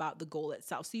enough about the goal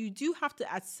itself. So you do have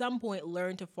to, at some point,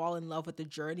 learn to fall in love with the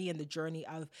journey and the journey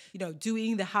of,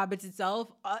 doing the habits itself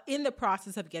in the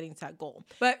process of getting to that goal.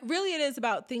 But really it is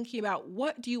about thinking about,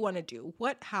 what do you want to do?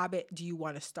 What habit do you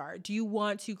want to start? Do you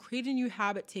want to create a new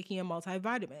habit taking a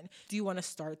multivitamin? Do you want to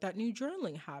start that new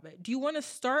journaling habit? Do you want to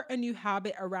start a new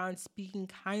habit around speaking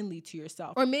kindly to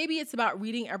yourself? Or maybe it's about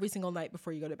reading every single night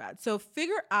before you go to bed. So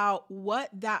figure out what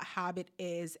that habit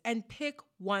is and pick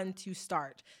one to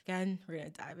start. Again, we're going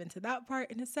to dive into that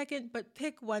part in a second, but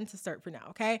pick one to start for now,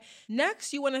 okay?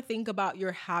 Next, you want to think about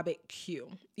your habit cue.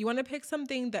 You want to pick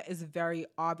something that is very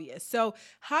obvious. So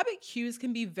habit cues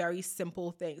can be very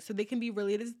simple things. So they can be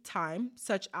related to time,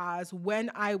 such as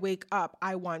when I wake up,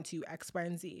 I want to X, Y,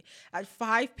 and Z. At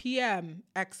 5 p.m.,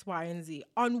 X, Y, and Z.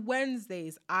 On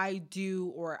Wednesdays, I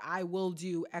do or I will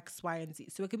do X, Y, and Z.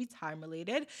 So it could be time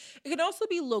related. It can also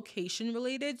be location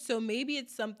related. So maybe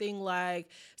it's something like,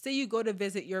 say you go to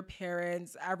visit your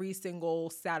parents every single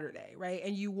Saturday, right?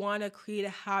 And you want to create a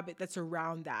habit that's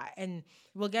around that. And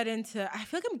we'll get into, I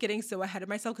feel like I'm getting so ahead of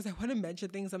myself because I want to mention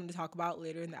things I'm going to talk about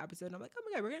later in the episode. And I'm like, oh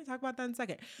my God, we're going to talk about that in a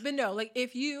second. But no,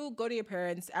 if you go to your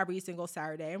parents every single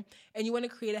Saturday and you want to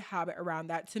create a habit around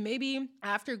that. So maybe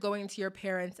after going to your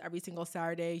parents every single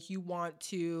Saturday, you want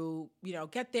to,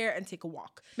 get there and take a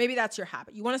walk. Maybe that's your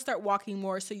habit. You want to start walking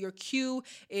more. So your cue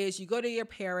is you go to your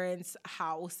parents'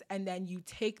 house and then you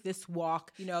take this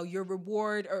walk. Your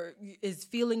reward is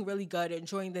feeling really good,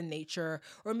 enjoying the nature,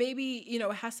 or maybe,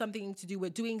 it has something to do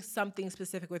with doing something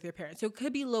specific with your parents. So it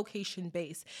could be location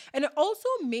based. And it also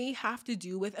may have to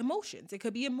do with emotions. It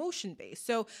could be emotion based.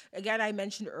 So again, I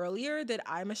mentioned earlier that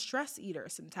I'm a stress eater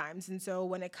sometimes. And so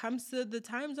when it comes to the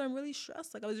times I'm really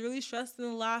stressed, I was really stressed in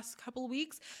the last couple of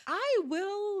weeks, I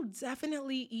will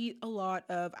definitely eat a lot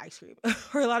of ice cream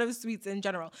or a lot of sweets in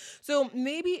general. So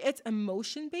maybe it's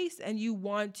emotion based and you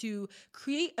want to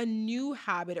create a new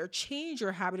habit or change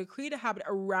your habit or create a habit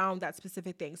around that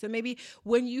specific thing. So maybe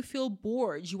when you feel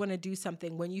bored, you want to do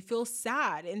something. When you feel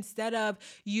sad, instead of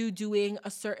you doing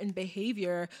a certain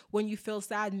behavior, when you feel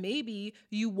sad, maybe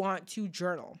you want to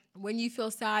journal. When you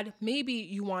feel sad, maybe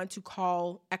you want to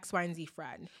call X, Y, and Z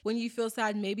friend. When you feel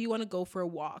sad, maybe you want to go for a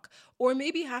walk. Or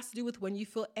maybe it has to do with when you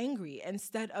feel angry.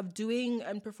 Instead of doing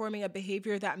and performing a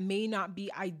behavior that may not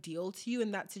be ideal to you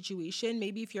in that situation,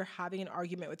 maybe if you're having an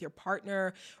argument with your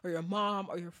partner or your mom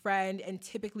or your friend, and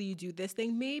typically you do this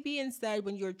thing, maybe instead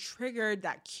when you're triggered,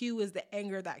 that cue is the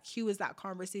anger, that cue is that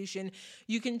conversation,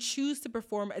 you can choose to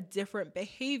perform a different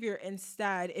behavior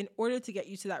instead in order to get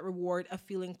you to that reward of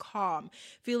feeling calm,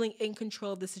 feeling feeling in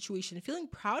control of the situation, feeling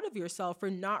proud of yourself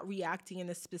for not reacting in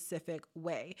a specific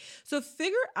way. So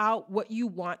figure out what you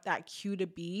want that cue to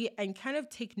be and kind of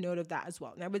take note of that as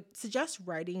well. And I would suggest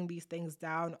writing these things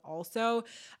down also.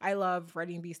 I love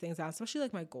writing these things down, especially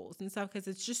like my goals and stuff, because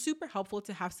it's just super helpful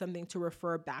to have something to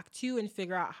refer back to and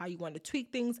figure out how you want to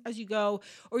tweak things as you go,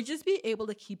 or just be able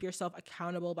to keep yourself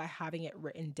accountable by having it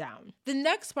written down. The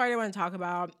next part I want to talk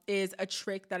about is a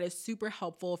trick that is super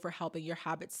helpful for helping your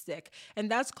habits stick, and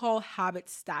that's called habit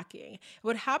stacking.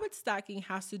 What habit stacking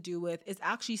has to do with is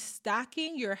actually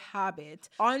stacking your habit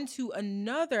onto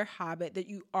another habit that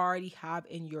you already have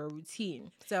in your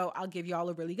routine. So I'll give y'all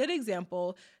a really good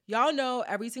example. Y'all know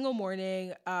every single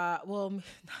morning, well,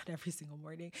 not every single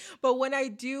morning, but when I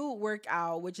do work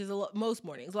out, which is a lot of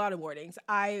mornings,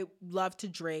 I love to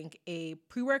drink a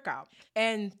pre-workout.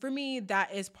 And for me,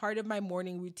 that is part of my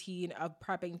morning routine of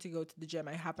prepping to go to the gym.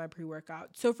 I have my pre-workout.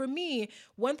 So for me,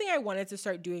 one thing I wanted to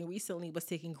start doing recently was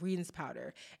taking greens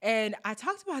powder. And I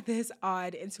talked about this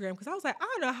on Instagram because I was like, I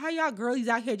don't know how y'all girlies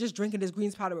out here just drinking this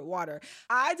greens powder with water.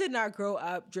 I did not grow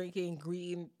up drinking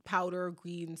green powder,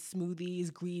 green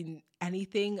smoothies, green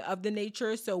anything of the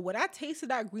nature. So when I tasted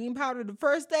that green powder the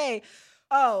first day,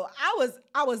 I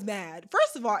was mad.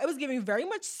 First of all, it was giving very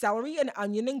much celery and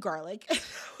onion and garlic. I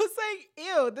was like,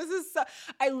 ew, this is so...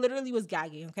 I literally was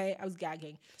gagging, okay? I was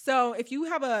gagging. So if you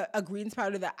have a greens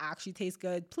powder that actually tastes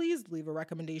good, please leave a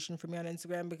recommendation for me on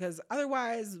Instagram, because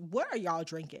otherwise, what are y'all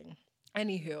drinking?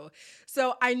 Anywho,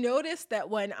 so I noticed that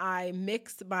when I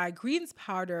mixed my greens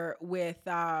powder with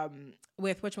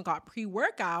whatchamacallit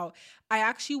pre-workout, I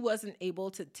actually wasn't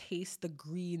able to taste the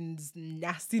greens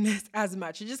nastiness as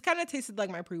much. It just kind of tasted like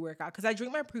my pre-workout because I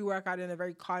drink my pre-workout in a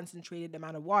very concentrated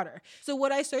amount of water. So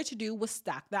what I started to do was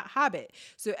stack that habit.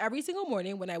 So every single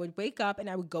morning when I would wake up and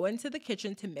I would go into the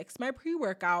kitchen to mix my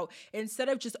pre-workout, instead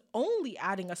of just only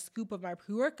adding a scoop of my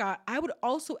pre-workout, I would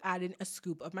also add in a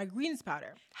scoop of my greens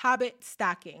powder. Habit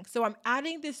stacking. So I'm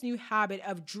adding this new habit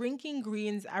of drinking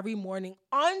greens every morning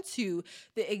onto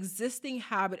the existing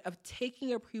habit of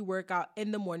taking a pre-workout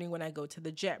in the morning when I go to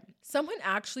the gym. Someone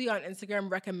actually on Instagram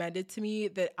recommended to me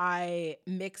that I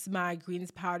mix my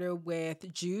greens powder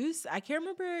with juice. I can't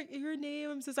remember your name,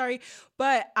 I'm so sorry,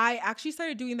 but I actually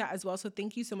started doing that as well. So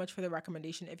thank you so much for the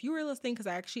recommendation. If you were listening, because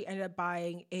I actually ended up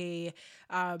buying a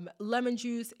lemon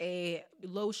juice, a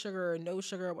low sugar or no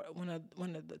sugar,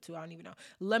 one of the two, I don't even know,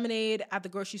 lemonade at the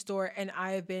grocery store, and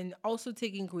I've been also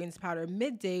taking greens powder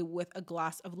midday with a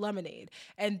glass of lemonade.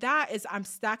 And that is, I'm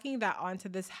stacking that onto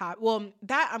this habit. Well,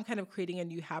 that I'm kind of creating a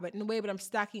new habit in a way, but I'm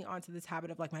stacking onto this habit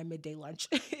of like my midday lunch,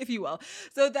 if you will.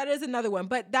 So that is another one.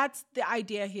 But that's the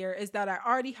idea here, is that I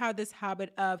already have this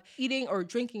habit of eating or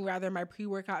drinking rather my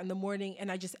pre-workout in the morning,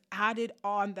 and I just added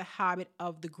on the habit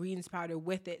of the greens powder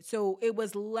with it. So it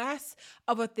was less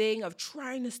of a thing of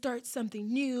trying to start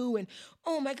something new and,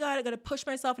 oh my God, I got to push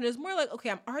myself. And it's more like, okay,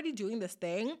 I'm already doing this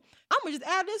thing. I'm going to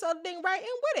just add this other thing right in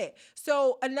with it.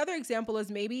 So another example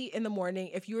is maybe in the morning,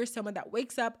 if you are someone that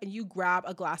wakes up and you grab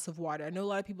a glass of water. I know a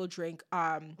lot of people drink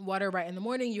water right in the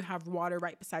morning. You have water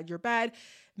right beside your bed.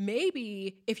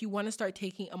 Maybe if you want to start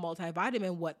taking a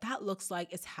multivitamin, what that looks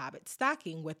like is habit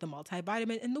stacking with the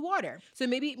multivitamin in the water. So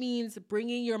maybe it means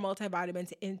bringing your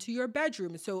multivitamins into your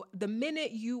bedroom. So the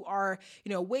minute you are,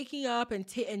 waking up and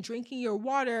drinking your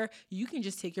water, you can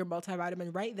just take your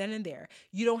multivitamin right then and there.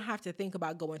 You don't have to think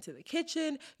about going to the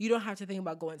kitchen. You don't have to think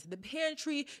about going to the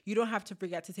pantry. You don't have to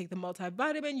forget to take the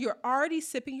multivitamin. You're already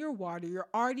sipping your water. You're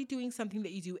already doing something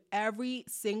that you do every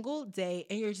single day,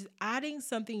 and you're just adding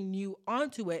something new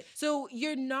onto it. So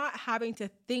you're not having to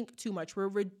think too much. We're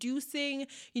reducing,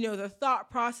 the thought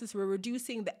process. We're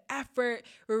reducing the effort.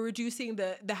 We're reducing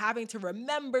the having to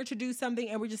remember to do something,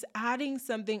 and we're just adding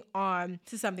something on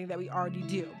to something that we already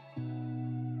do.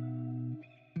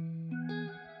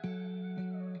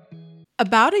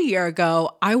 About a year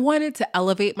ago, I wanted to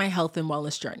elevate my health and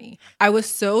wellness journey. I was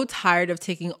so tired of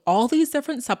taking all these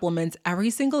different supplements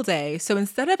every single day, so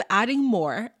instead of adding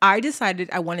more, I decided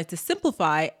I wanted to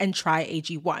simplify and try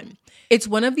AG1. It's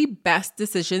one of the best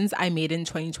decisions I made in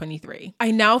 2023. I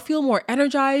now feel more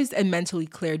energized and mentally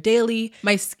clear daily.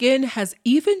 My skin has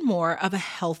even more of a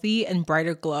healthy and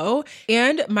brighter glow,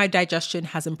 and my digestion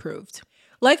has improved.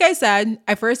 Like I said,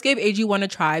 I first gave AG1 a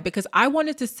try because I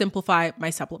wanted to simplify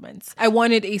my supplements. I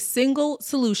wanted a single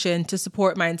solution to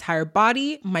support my entire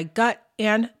body, my gut,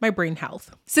 and my brain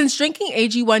health. Since drinking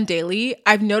AG1 daily,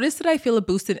 I've noticed that I feel a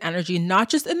boost in energy, not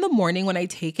just in the morning when I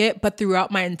take it, but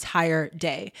throughout my entire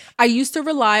day. I used to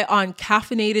rely on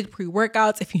caffeinated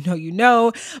pre-workouts, if you know, you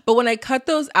know, but when I cut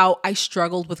those out, I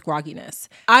struggled with grogginess.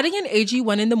 Adding an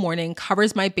AG1 in the morning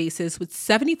covers my bases with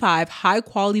 75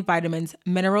 high-quality vitamins,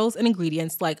 minerals, and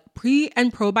ingredients like pre-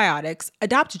 and probiotics,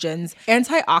 adaptogens,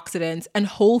 antioxidants, and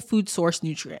whole food source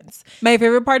nutrients. My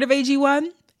favorite part of AG1?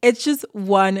 It's just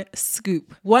one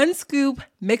scoop. One scoop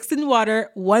mixed in water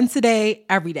once a day,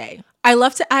 every day. I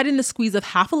love to add in a squeeze of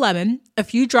half a lemon, a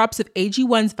few drops of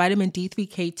AG1's vitamin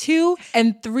D3K2,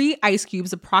 and 3 ice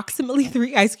cubes, approximately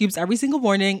 3 ice cubes every single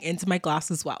morning into my glass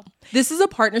as well. This is a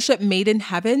partnership made in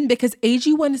heaven because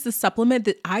AG1 is the supplement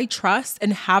that I trust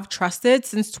and have trusted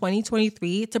since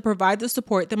 2023 to provide the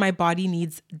support that my body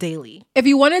needs daily. If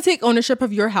you want to take ownership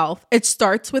of your health, it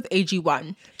starts with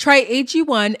AG1. Try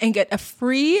AG1 and get a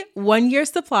free 1-year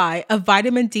supply of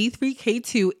vitamin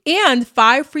D3K2 and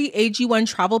 5 free AG1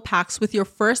 travel packs with your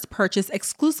first purchase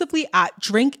exclusively at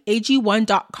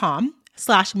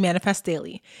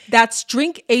drinkag1.com/manifestdaily. That's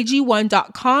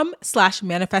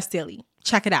drinkag1.com/manifestdaily.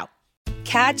 Check it out.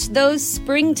 Catch those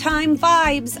springtime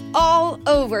vibes all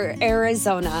over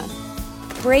Arizona.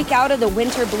 Break out of the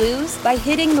winter blues by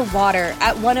hitting the water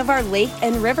at one of our lake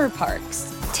and river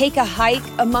parks. Take a hike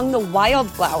among the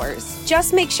wildflowers.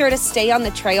 Just make sure to stay on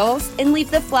the trails and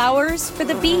leave the flowers for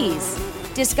the bees.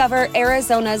 Discover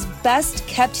Arizona's best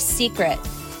kept secret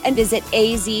and visit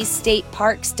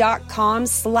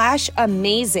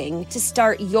azstateparks.com/amazing to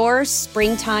start your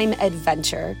springtime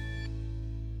adventure.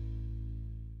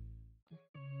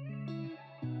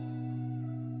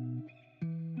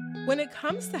 When it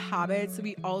comes to habits,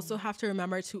 we also have to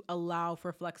remember to allow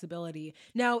for flexibility.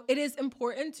 Now, it is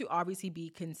important to obviously be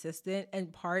consistent,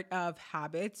 and part of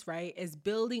habits, right, is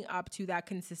building up to that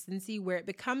consistency where it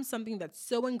becomes something that's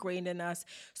so ingrained in us,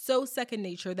 so second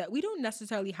nature that we don't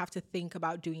necessarily have to think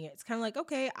about doing it. It's kind of like,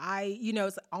 okay,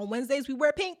 it's on Wednesdays we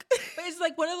wear pink, but it's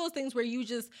like one of those things where you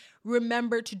just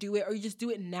remember to do it, or you just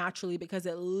do it naturally because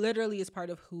it literally is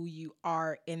part of who you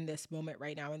are in this moment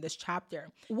right now in this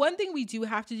chapter. One thing we do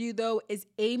have to do though is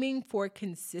aiming for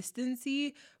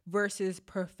consistency versus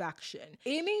perfection.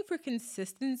 Aiming for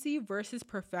consistency versus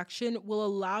perfection will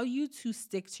allow you to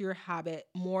stick to your habit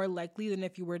more likely than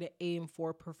if you were to aim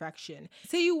for perfection.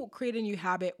 Say you create a new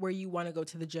habit where you want to go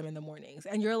to the gym in the mornings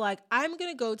and you're like, I'm going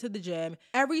to go to the gym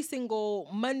every single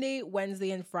Monday,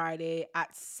 Wednesday, and Friday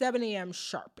at 7 a.m.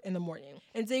 sharp in the morning.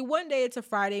 And say one day it's a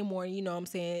Friday morning, you know what I'm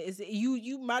saying? Is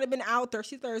you might have been out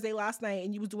Thirsty Thursday last night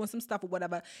and you was doing some stuff or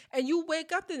whatever, and you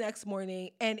wake up the next morning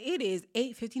and it is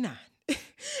 8:59.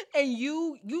 And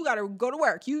you gotta go to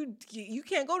work. You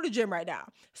can't go to the gym right now.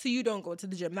 So you don't go to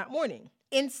the gym that morning.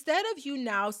 Instead of you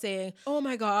now saying, oh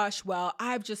my gosh, well,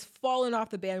 I've just fallen off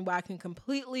the bandwagon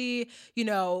completely,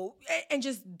 and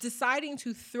just deciding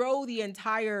to throw the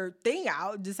entire thing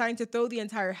out, deciding to throw the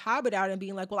entire habit out and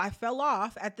being like, well, I fell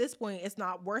off. At this point, it's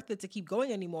not worth it to keep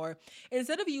going anymore.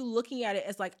 Instead of you looking at it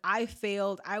as like, I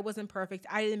failed, I wasn't perfect,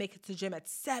 I didn't make it to the gym at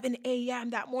 7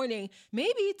 a.m. that morning.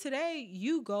 Maybe today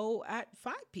you go at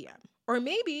 5 p.m. Or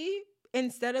maybe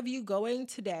instead of you going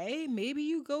today, maybe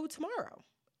you go tomorrow.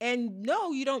 And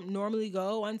no, you don't normally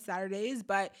go on Saturdays,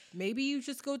 but maybe you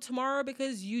just go tomorrow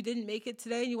because you didn't make it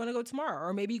today and you want to go tomorrow.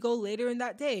 Or maybe you go later in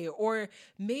that day. Or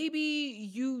maybe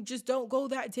you just don't go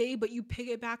that day, but you pick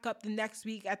it back up the next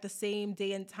week at the same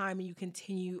day and time and you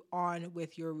continue on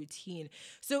with your routine.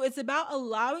 So it's about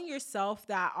allowing yourself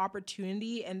that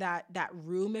opportunity and that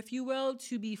room, if you will,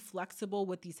 to be flexible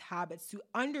with these habits, to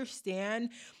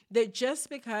understand that just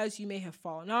because you may have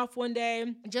fallen off one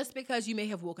day, just because you may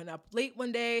have woken up late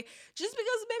one day, just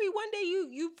because maybe one day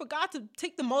you forgot to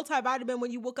take the multivitamin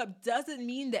when you woke up, doesn't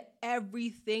mean that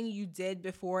everything you did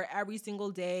before, every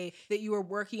single day that you were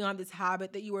working on this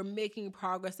habit, that you were making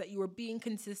progress, that you were being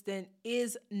consistent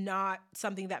is not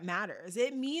something that matters.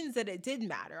 It means that it did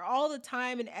matter. All the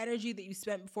time and energy that you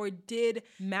spent before did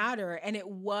matter, and it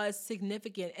was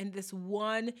significant. And this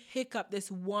one hiccup,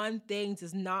 this one thing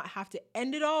does not have to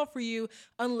end it all for you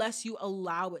unless you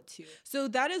allow it to. So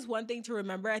that is one thing to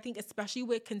remember. I think especially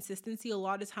with consistency, a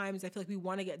lot of times I feel like we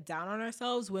want to get down on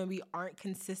ourselves when we aren't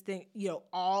consistent,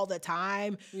 all the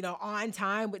time, on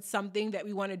time with something that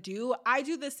we want to do. I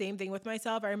do the same thing with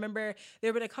myself. I remember there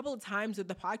have been a couple of times with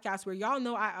the podcast where y'all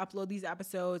know I upload these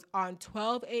episodes on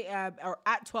 12 a.m. or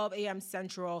at 12 a.m.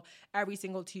 Central every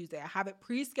single Tuesday. I have it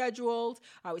pre-scheduled.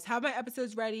 I always have my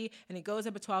episodes ready and it goes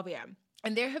up at 12 a.m.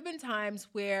 And there have been times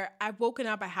where I've woken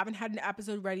up, I haven't had an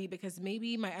episode ready because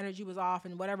maybe my energy was off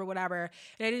and whatever,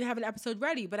 and I didn't have an episode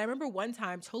ready. But I remember one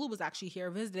time, Tolu was actually here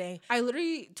visiting. I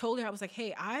literally told her, I was like,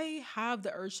 hey, I have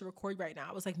the urge to record right now.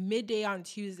 It was like midday on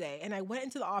Tuesday. And I went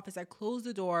into the office, I closed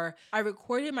the door, I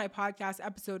recorded my podcast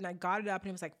episode, and I got it up, and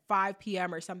it was like 5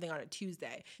 p.m. or something on a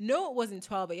Tuesday. No, it wasn't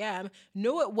 12 a.m.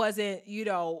 No, it wasn't,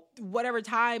 whatever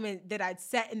time that I'd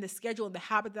set in the schedule and the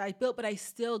habit that I built, but I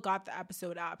still got the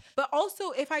episode up. But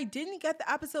also, if I didn't get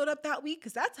the episode up that week,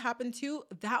 because that's happened too,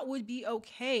 that would be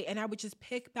okay. And I would just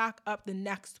pick back up the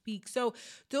next week. So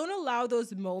don't allow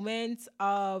those moments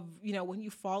of, when you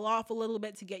fall off a little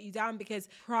bit to get you down, because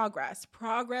progress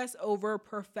over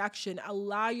perfection.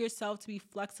 Allow yourself to be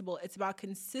flexible. It's about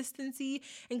consistency,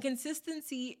 and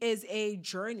consistency is a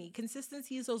journey.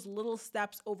 Consistency is those little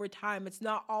steps over time. It's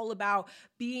not all about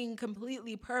being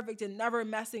completely perfect and never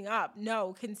messing up.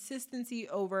 No, consistency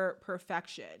over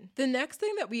perfection. The next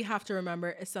thing that we have to remember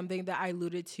is something that I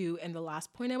alluded to in the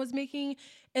last point I was making,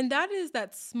 and that is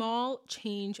that small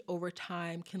change over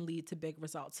time can lead to big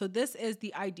results. So this is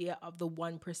the idea of the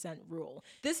 1% rule.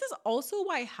 This is also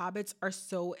why habits are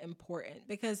so important,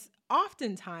 because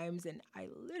oftentimes, and I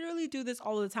literally do this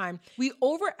all the time, we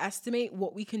overestimate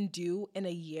what we can do in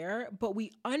a year, but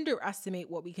we underestimate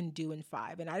what we can do in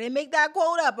 5. And I didn't make that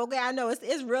quote up, okay? I know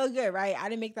it's real good, right? I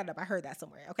didn't make that up. I heard that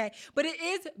somewhere, okay? But it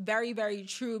is very, very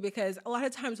true, because a lot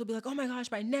of times we'll be like, oh my gosh,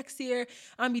 by next year,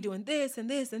 I'm gonna be doing this and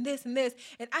this and this and this.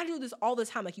 And I do this all the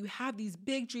time. Like, you have these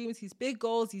big dreams, these big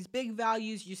goals, these big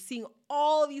values. You're seeing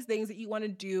all these things that you want to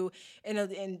do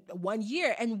in 1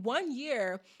 year. And 1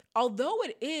 year, although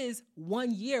it is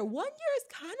 1 year, 1 year is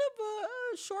kind of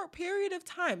a short period of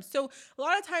time. So a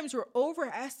lot of times we're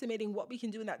overestimating what we can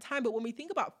do in that time. But when we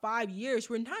think about 5 years,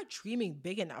 we're not dreaming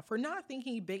big enough. We're not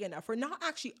thinking big enough. We're not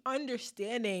actually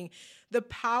understanding the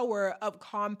power of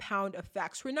compound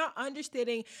effects. We're not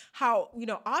understanding how,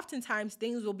 oftentimes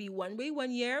things will be one way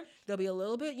 1 year. They'll be a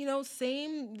little bit,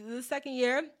 same the second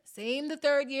year, same the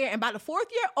third year. And by the fourth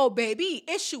year, oh baby,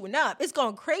 it's shooting up. It's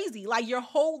going crazy. Like, your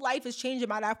whole life is changing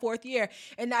by that fourth year.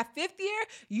 And that fifth year,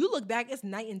 you look back, it's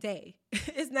night and day.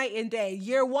 It's night and day.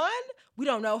 Year 1, we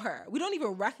don't know her. We don't even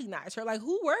recognize her. Like,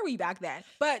 who were we back then?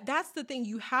 But that's the thing.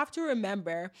 You have to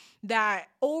remember that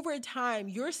over time,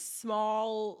 your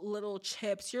small little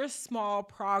chips, your small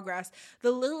progress,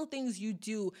 the little things you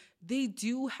do, they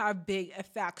do have big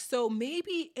effects. So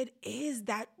maybe it is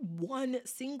that one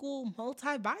single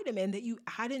multivitamin that you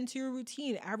add into your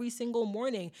routine every single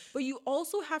morning. But you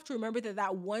also have to remember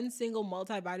that one single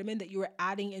multivitamin that you are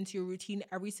adding into your routine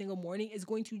every single morning is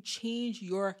going to change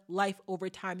your life over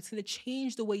time. It's going to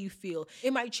change the way you feel.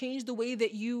 It might change the way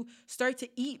that you start to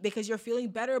eat, because you're feeling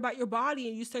better about your body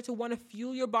and you start to want to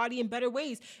fuel your body in better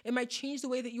ways. It might change the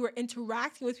way that you are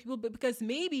interacting with people, because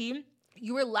maybe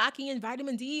you were lacking in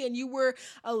vitamin D and you were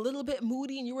a little bit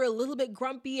moody and you were a little bit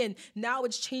grumpy, and now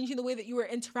it's changing the way that you are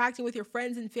interacting with your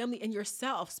friends and family and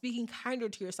yourself, speaking kinder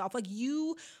to yourself. Like,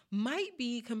 you might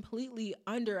be completely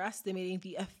underestimating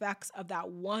the effects of that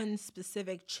one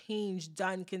specific change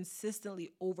done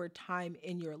consistently over time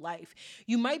in your life.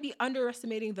 You might be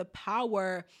underestimating the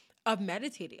power of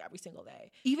meditating every single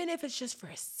day. Even if it's just for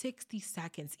 60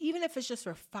 seconds, even if it's just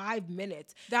for 5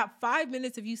 minutes, that 5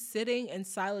 minutes of you sitting in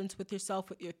silence with yourself,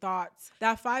 with your thoughts,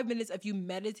 that 5 minutes of you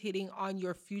meditating on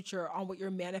your future, on what you're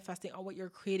manifesting, on what you're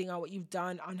creating, on what you've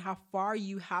done, on how far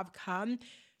you have come,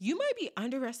 you might be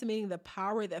underestimating the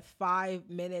power that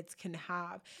 5 minutes can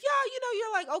have. Yeah,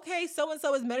 you're like, okay,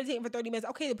 so-and-so is meditating for 30 minutes.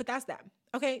 Okay, but that's them.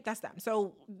 Okay, that's them.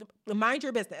 So mind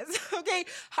your business. Okay,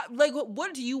 like,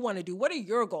 what do you want to do? What are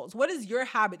your goals? What is your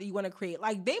habit that you want to create?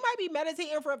 Like, they might be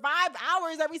meditating for 5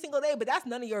 hours every single day, but that's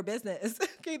none of your business.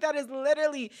 Okay, that is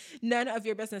literally none of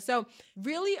your business. So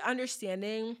really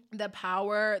understanding the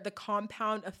power, the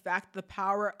compound effect, the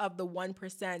power of the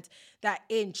 1%, that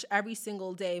inch every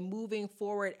single day, moving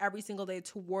forward every single day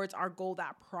towards our goal,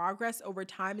 that progress over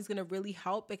time is going to really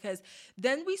help, because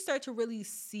then we start to really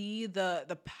see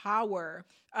the power.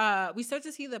 We start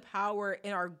to see the power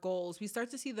in our goals. We start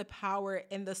to see the power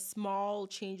in the small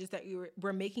changes that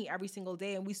we're making every single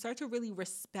day. And we start to really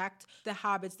respect the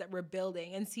habits that we're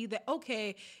building and see that,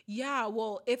 okay, yeah,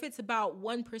 well, if it's about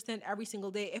 1% every single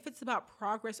day, if it's about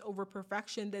progress over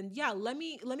perfection, then yeah, let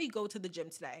me go to the gym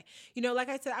today. Like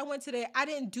I said, I went today. I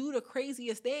didn't do the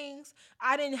craziest things.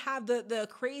 I didn't have the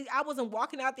crazy, I wasn't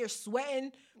walking out there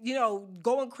sweating,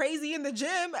 going crazy in the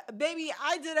gym. Baby,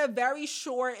 I did a very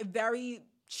short, very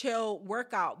chill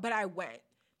workout, but I went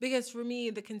Because for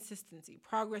me, the consistency,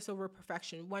 progress over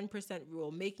perfection, 1%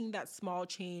 rule, making that small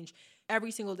change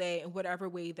every single day in whatever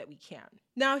way that we can.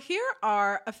 Now, here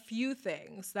are a few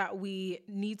things that we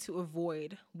need to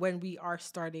avoid when we are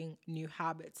starting new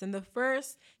habits. And the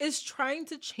first is trying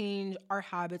to change our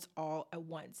habits all at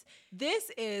once.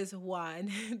 This is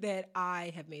one that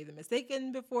I have made the mistake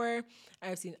in before.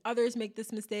 I've seen others make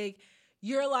this mistake.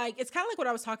 You're like, it's kind of like what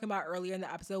I was talking about earlier in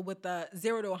the episode with the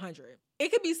 0 to 100.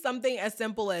 It could be something as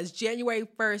simple as January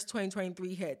 1st,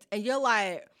 2023 hits. And you're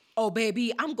like, oh,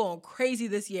 baby, I'm going crazy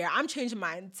this year. I'm changing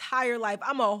my entire life.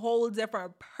 I'm a whole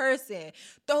different person.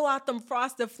 Throw out them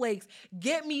Frosted Flakes.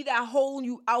 Get me that whole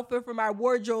new outfit for my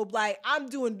wardrobe. Like, I'm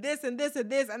doing this and this and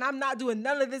this, and I'm not doing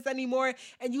none of this anymore.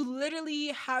 And you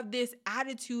literally have this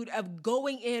attitude of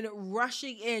going in,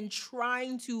 rushing in,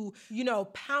 trying to,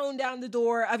 pound down the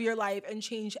door of your life and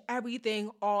change everything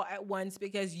all at once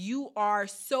because you are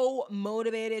so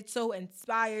motivated, so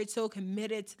inspired, so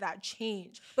committed to that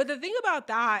change. But the thing about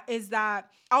that is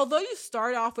that although you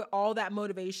start off with all that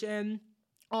motivation,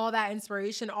 all that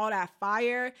inspiration, all that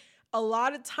fire, a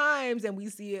lot of times, and we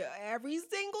see it every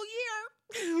single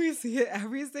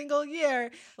year,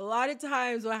 a lot of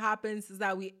times what happens is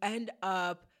that we end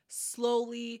up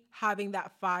slowly having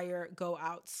that fire go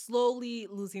out, slowly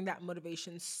losing that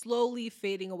motivation, slowly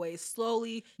fading away,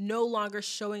 slowly no longer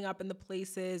showing up in the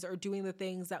places or doing the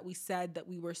things that we said that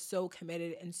we were so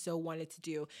committed and so wanted to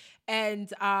do.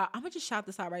 And I'm gonna just shout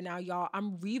this out right now, y'all.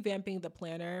 I'm revamping the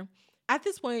planner. At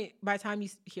this point, by the time you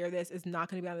hear this, it's not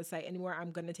going to be on the site anymore.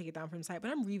 I'm going to take it down from the site, but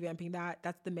I'm revamping that.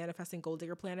 That's the Manifesting Goal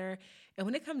Digger Planner. And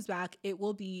when it comes back, it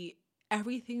will be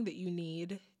everything that you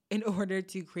need in order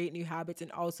to create new habits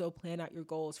and also plan out your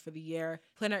goals for the year,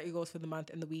 plan out your goals for the month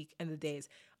and the week and the days,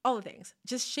 all the things.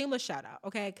 Just shameless shout out,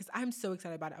 okay? Because I'm so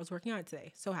excited about it. I was working on it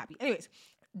today. So happy. Anyways,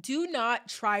 do not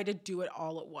try to do it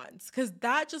all at once because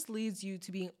that just leads you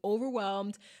to being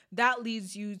overwhelmed. That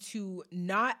leads you to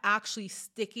not actually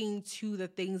sticking to the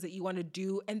things that you want to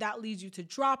do. And that leads you to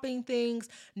dropping things,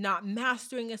 not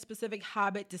mastering a specific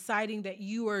habit, deciding that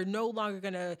you are no longer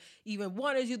going to even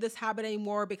want to do this habit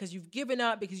anymore because you've given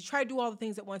up, because you tried to do all the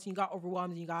things at once and you got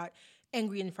overwhelmed and you got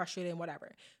angry and frustrated and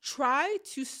whatever. Try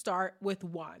to start with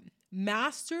one.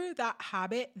 Master that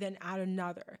habit, then add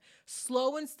another.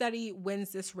 Slow and steady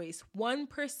wins this race.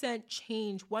 1%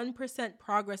 change, 1%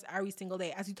 progress every single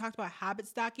day. As we talked about habit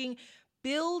stacking,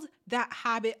 build that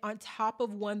habit on top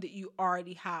of one that you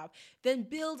already have. Then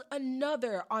build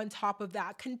another on top of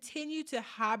that. Continue to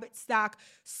habit stack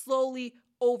slowly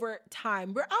over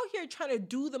time. We're out here trying to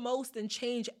do the most and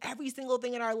change every single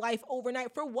thing in our life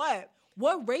overnight. For what?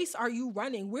 What race are you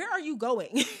running? Where are you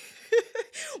going?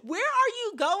 Where are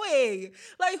you going?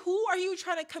 Like, who are you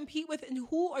trying to compete with and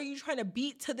who are you trying to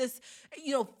beat to this,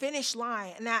 finish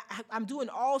line? And I'm doing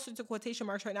all sorts of quotation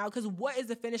marks right now because what is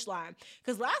the finish line?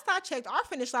 Because last I checked, our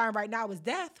finish line right now is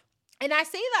death. And I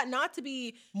say that not to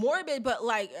be morbid, but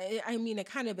it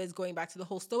kind of is going back to the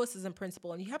whole Stoicism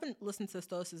principle. And you haven't listened to the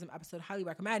Stoicism episode, highly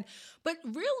recommend. But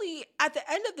really, at the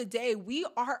end of the day, we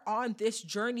are on this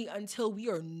journey until we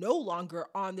are no longer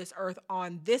on this earth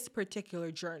on this particular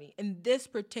journey, in this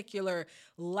particular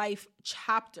life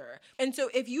chapter. And so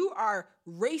if you are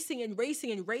racing and racing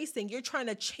and racing, you're trying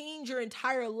to change your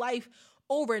entire life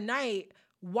overnight,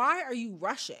 why are you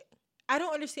rushing? I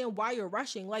don't understand why you're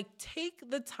rushing. Like, take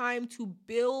the time to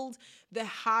build the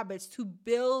habits, to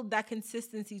build that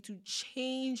consistency, to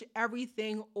change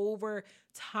everything over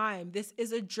time. This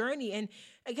is a journey. And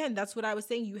again, that's what I was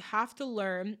saying. You have to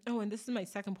learn. Oh, and this is my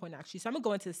second point, actually. So I'm going to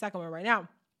go into the second one right now.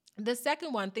 The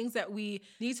second one, things that we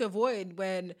need to avoid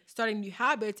when starting new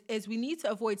habits, is we need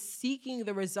to avoid seeking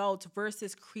the results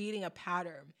versus creating a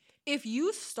pattern. If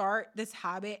you start this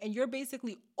habit and you're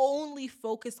basically only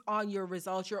focused on your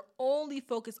results, you're only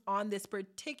focused on this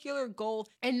particular goal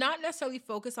and not necessarily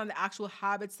focused on the actual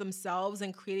habits themselves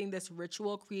and creating this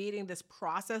ritual, creating this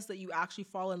process that you actually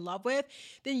fall in love with,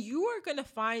 then you are going to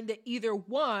find that either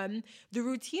one, the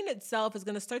routine itself is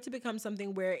going to start to become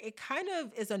something where it kind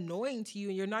of is annoying to you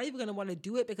and you're not even going to want to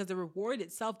do it because the reward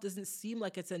itself doesn't seem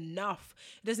like it's enough.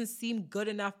 It doesn't seem good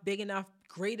enough, big enough,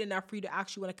 great enough for you to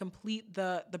actually want to complete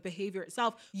the behavior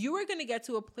itself. You are going to get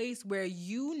to a place where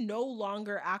you no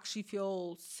longer actually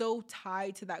feel so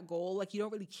tied to that goal. Like, you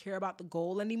don't really care about the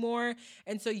goal anymore.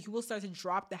 And so you will start to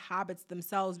drop the habits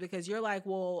themselves because you're like,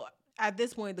 well, at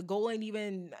this point, the goal I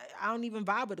don't even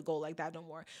vibe with the goal like that no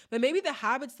more. But maybe the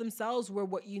habits themselves were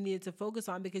what you needed to focus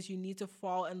on because you need to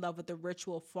fall in love with the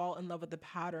ritual, fall in love with the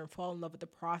pattern, fall in love with the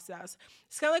process.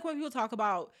 It's kind of like when people talk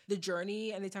about the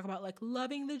journey and they talk about like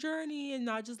loving the journey and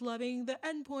not just loving the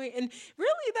end point. And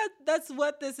really that's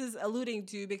what this is alluding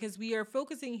to, because we are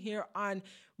focusing here on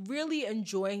really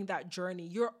enjoying that journey.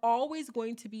 You're always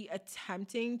going to be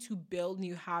attempting to build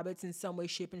new habits in some way,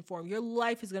 shape, and form. Your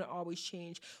life is going to always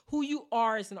change. Who you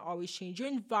are is going to always change. Your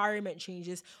environment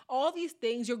changes. All these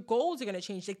things, your goals are going to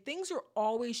change. Like, things are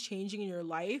always changing in your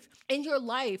life. In your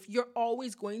life, you're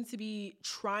always going to be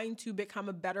trying to become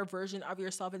a better version of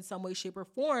yourself in some way, shape, or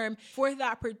form for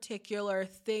that particular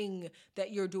thing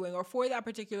that you're doing, or for that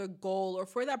particular goal, or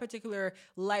for that particular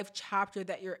life chapter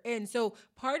that you're in. So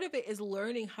part of it is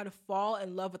learning how to fall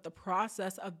in love with the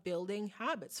process of building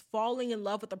habits, falling in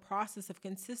love with the process of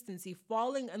consistency,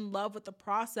 falling in love with the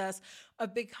process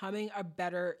of becoming a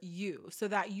better you, so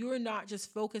that you're not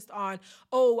just focused on,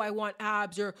 oh, I want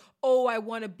abs, or oh, I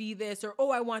want to be this, or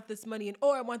oh, I want this money, and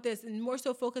oh, I want this, and more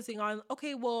so focusing on,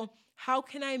 okay, well, how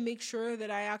can I make sure that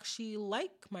I actually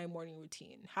like my morning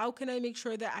routine? How can I make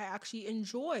sure that I actually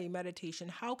enjoy meditation?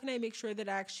 How can I make sure that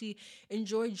I actually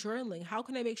enjoy journaling? How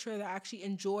can I make sure that I actually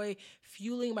enjoy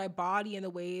fueling my body in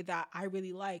the way that I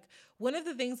really like? One of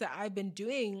the things that I've been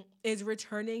doing is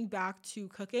returning back to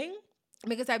cooking,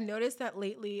 because I've noticed that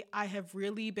lately I have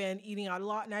really been eating out a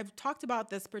lot. And I've talked about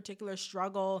this particular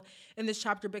struggle in this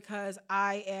chapter because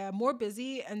I am more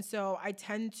busy. And so I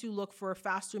tend to look for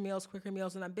faster meals, quicker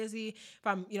meals when I'm busy. If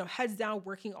I'm, heads down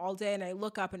working all day and I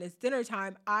look up and it's dinner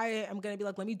time, I am going to be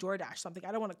like, let me DoorDash something.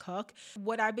 I don't want to cook.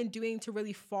 What I've been doing to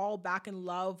really fall back in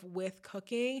love with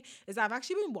cooking is I've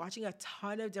actually been watching a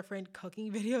ton of different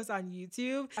cooking videos on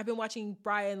YouTube. I've been watching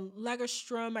Brian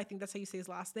Lagerstrom. I think that's how you say his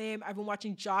last name. I've been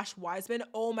watching Josh Wiseman.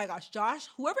 Oh my gosh, Josh,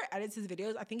 whoever edits his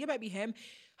videos, I think it might be him.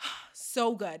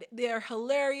 So good. They're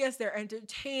hilarious. They're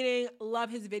entertaining. Love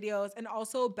his videos. And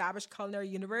also Babish Culinary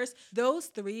Universe. Those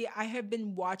three I have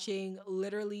been watching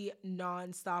literally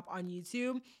nonstop on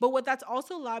YouTube. But what that's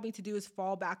also allowed me to do is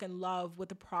fall back in love with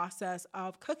the process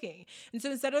of cooking. And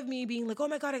so instead of me being like, oh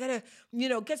my God, I gotta,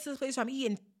 get to this place where I'm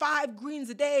eating 5 greens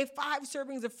a day, 5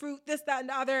 servings of fruit, this, that, and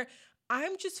the other,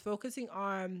 I'm just focusing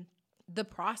on the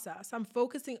process. I'm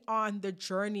focusing on the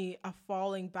journey of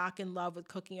falling back in love with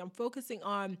cooking. I'm focusing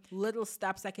on little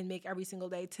steps I can make every single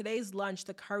day. Today's lunch,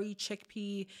 the curry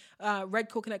chickpea, red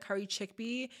coconut curry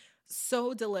chickpea,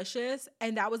 so delicious.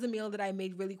 And that was a meal that I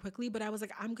made really quickly, but I was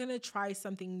like, I'm going to try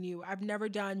something new. I've never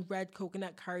done red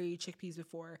coconut curry chickpeas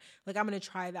before. Like, I'm going to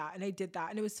try that. And I did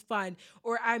that and it was fun.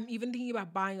 Or I'm even thinking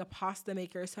about buying a pasta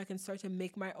maker so I can start to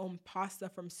make my own pasta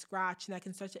from scratch, and I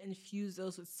can start to infuse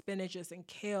those with spinaches and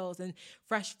kales and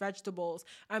fresh vegetables.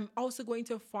 I'm also going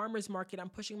to a farmer's market. I'm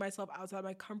pushing myself outside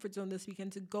my comfort zone this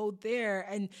weekend to go there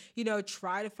and,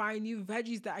 try to find new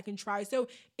veggies that I can try. So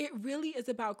it really is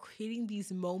about creating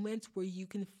these moments where you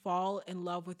can fall in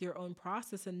love with your own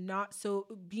process and not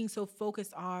being so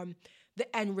focused on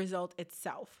the end result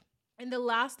itself. And the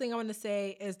last thing I want to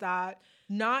say is that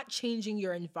not changing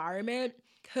your environment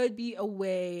could be a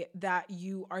way that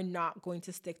you are not going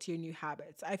to stick to your new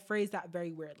habits. I phrase that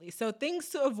very weirdly. So things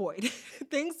to avoid,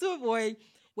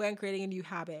 when creating a new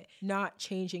habit: not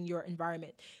changing your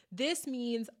environment. This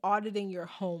means auditing your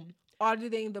home,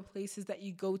 auditing the places that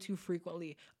you go to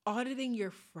frequently, auditing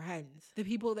your friends, the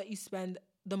people that you spend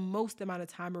the most amount of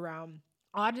time around,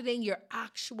 auditing your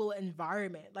actual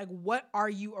environment. Like, what are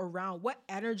you around? What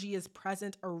energy is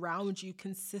present around you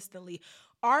consistently?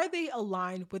 Are they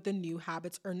aligned with the new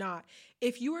habits or not?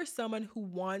 If you are someone who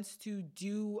wants to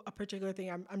do a particular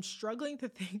thing, I'm struggling to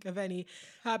think of any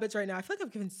habits right now. I feel like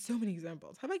I've given so many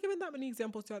examples. Have I given that many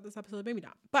examples throughout this episode? Maybe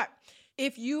not. But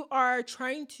if you are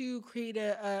trying to create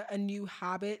a new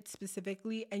habit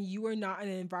specifically, and you are not in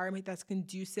an environment that's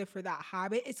conducive for that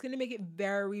habit, it's going to make it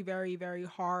very, very, very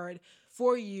hard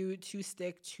for you to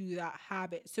stick to that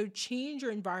habit. So change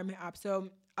your environment up. So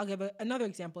I'll give another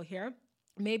example here.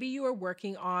 Maybe you are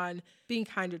working on being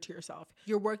kinder to yourself.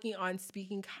 You're working on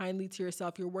speaking kindly to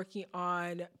yourself. You're working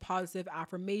on positive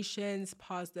affirmations,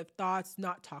 positive thoughts,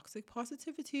 not toxic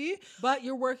positivity, but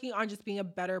you're working on just being a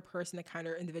better person, a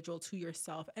kinder individual to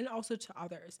yourself and also to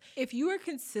others. If you are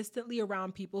consistently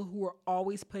around people who are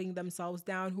always putting themselves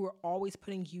down, who are always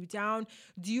putting you down,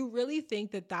 do you really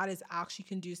think that that is actually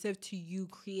conducive to you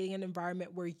creating an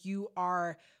environment where you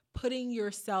are putting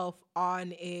yourself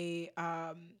on a,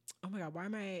 oh my God, why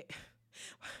am I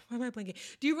blanking?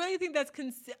 Do you really think that's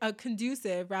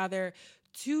conducive, rather,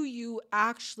 to you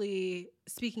actually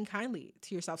speaking kindly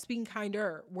to yourself, speaking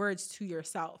kinder words to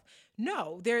yourself?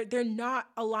 No, they're not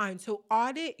aligned. So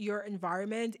audit your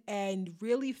environment and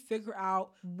really figure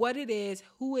out what it is,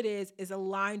 who it is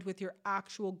aligned with your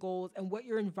actual goals and what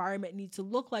your environment needs to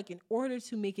look like in order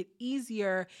to make it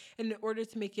easier and in order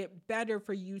to make it better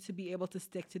for you to be able to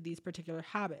stick to these particular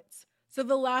habits. So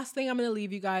the last thing I'm going to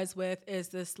leave you guys with is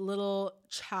this little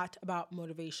chat about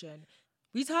motivation.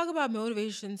 We talk about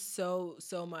motivation so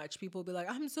much. People be like,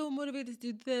 I'm so motivated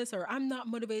to do this, or I'm not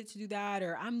motivated to do that,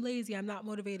 or I'm lazy, I'm not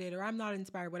motivated, or I'm not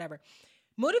inspired, whatever.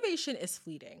 Motivation is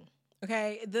fleeting.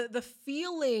 Okay, the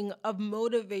feeling of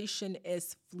motivation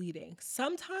is fleeting.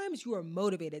 Sometimes you are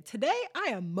motivated. Today, I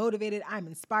am motivated. I'm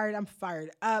inspired. I'm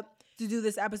fired up to do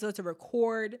this episode, to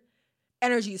record.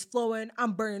 Energy is flowing.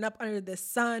 I'm burning up under the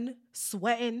sun,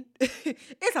 sweating.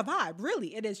 It's a vibe,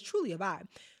 really. It is truly a vibe.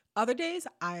 Other days,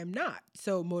 I am not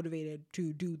so motivated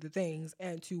to do the things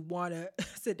and to want to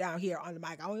sit down here on the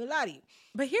mic. I won't lie to you.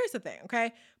 But here's the thing,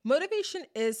 okay? Motivation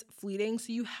is fleeting,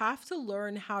 so you have to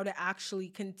learn how to actually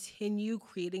continue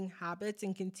creating habits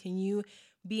and continue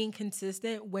being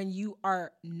consistent when you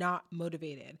are not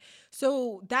motivated.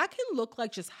 So that can look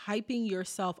like just hyping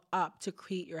yourself up to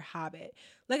create your habit.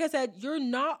 Like I said, you're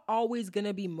not always going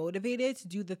to be motivated to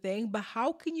do the thing, but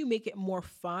how can you make it more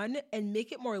fun and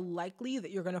make it more likely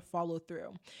that you're going to follow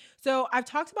through? So I've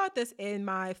talked about this in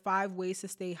my 5 ways to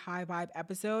stay high vibe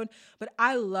episode, but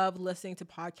I love listening to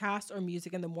podcasts or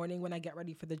music in the morning when I get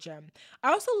ready for the gym.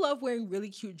 I also love wearing really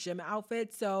cute gym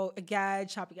outfits. So again,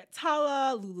 shopping at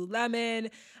Tala, Lululemon,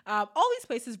 all these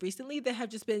places recently that have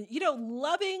just been,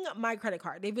 loving my credit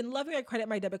card. They've been loving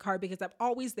my debit card because I'm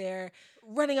always there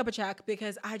running up a check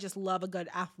because I just love a good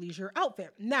athleisure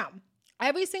outfit. Now,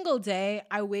 every single day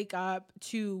I wake up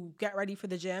to get ready for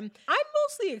the gym, I'm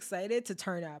mostly excited to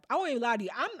turn up. I won't even lie to you.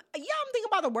 I'm thinking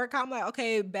about the workout. I'm like,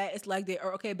 okay, bet it's leg day,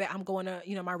 or okay, bet I'm going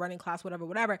to, my running class,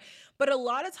 whatever. But a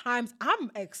lot of times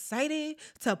I'm excited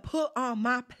to put on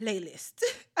my playlist.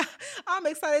 I'm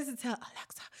excited to tell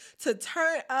Alexa to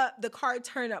turn up the Card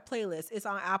Turn Up playlist. It's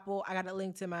on Apple. I got a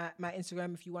link to my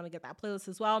Instagram if you want to get that playlist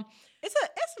as well. It's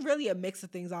really a mix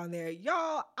of things on there.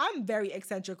 Y'all, I'm very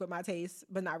eccentric with my taste,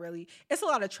 but not really. It's a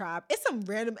lot of trap. It's some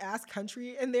random ass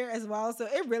country in there as well. So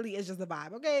it really is just a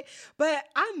vibe, okay? But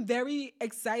I'm very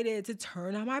excited to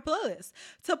turn on my playlist,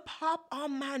 to pop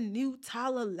on my new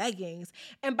Tala leggings.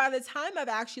 And by the time I've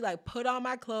actually put on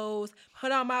my clothes,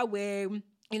 put on my wig,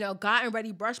 gotten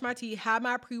ready, brushed my teeth, had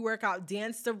my pre-workout,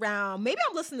 danced around. Maybe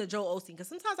I'm listening to Joel Osteen, because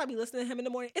sometimes I be listening to him in the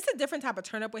morning. It's a different type of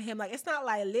turn up with him. It's not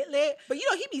like lit, but he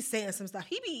be saying some stuff.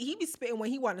 He be spitting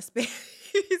when he want to spit.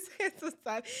 He be saying some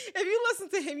stuff. If you listen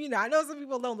to him, I know some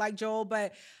people don't like Joel,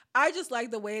 but I just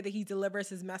like the way that he delivers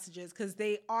his messages, because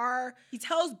he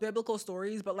tells biblical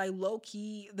stories, but low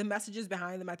key, the messages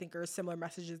behind them, I think, are similar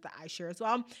messages that I share as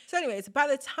well. So anyways, by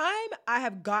the time I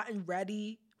have gotten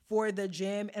ready for the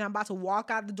gym and I'm about to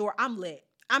walk out the door, I'm lit.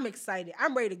 I'm excited.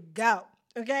 I'm ready to go.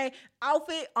 Okay.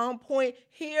 Outfit on point,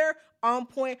 hair on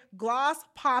point, gloss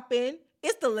popping.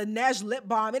 It's the Laneige lip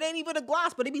balm. It ain't even a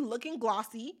gloss, but it be looking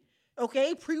glossy.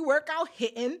 Okay. Pre-workout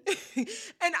hitting.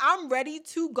 And I'm ready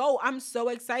to go. I'm so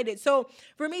excited. So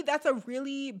for me, that's a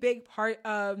really big part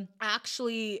of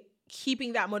actually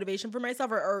keeping that motivation for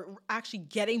myself, or actually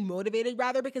getting motivated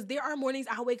rather, because there are mornings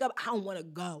I wake up, I don't want to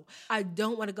go. I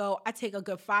don't want to go. I take a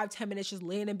good 5-10 minutes just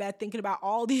laying in bed thinking about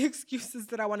all the excuses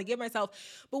that I want to give myself.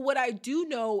 But what I do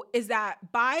know is that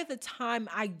by the time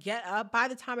I get up, by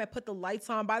the time I put the lights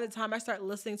on, by the time I start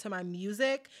listening to my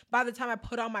music, by the time I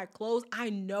put on my clothes, I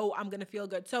know I'm going to feel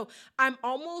good. So I'm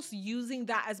almost using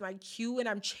that as my cue, and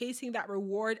I'm chasing that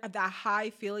reward of that high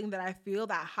feeling that I feel,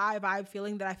 that high vibe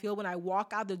feeling that I feel when I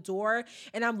walk out the door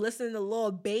and I'm listening to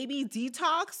Lil Baby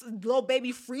Detox, Lil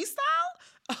Baby Freestyle.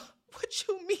 What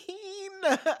you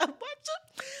mean?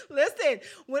 Listen,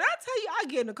 when I tell you I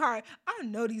get in the car, I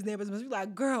know these neighbors must be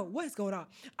like, girl, what's going on?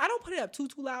 I don't put it up too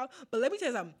loud, but let me tell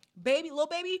you something. Lil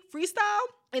Baby Freestyle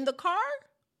in the car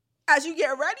as you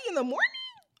get ready in the morning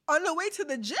on the way to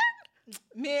the gym.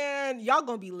 Man, y'all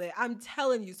gonna be lit. I'm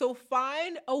telling you. So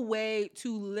find a way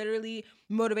to literally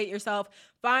motivate yourself.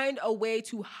 Find a way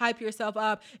to hype yourself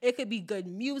up. It could be good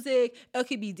music. It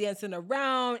could be dancing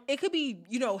around. It could be,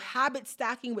 habit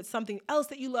stacking with something else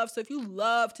that you love. So if you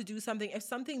love to do something, if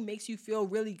something makes you feel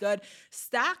really good,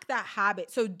 stack that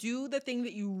habit. So do the thing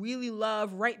that you really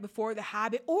love right before the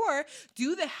habit, or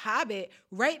do the habit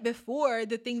right before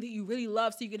the thing that you really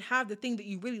love, so you can have the thing that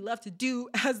you really love to do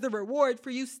as the reward for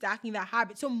you stacking that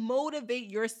habit. So motivate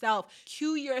yourself,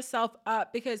 cue yourself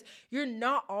up, because you're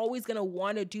not always going to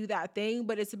want to do that thing,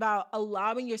 but it's about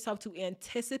allowing yourself to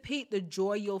anticipate the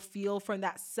joy you'll feel from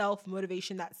that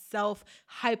self-motivation, that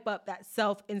self-hype up, that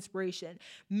self-inspiration.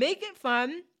 Make it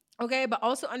fun, okay? But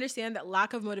also understand that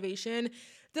lack of motivation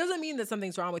doesn't mean that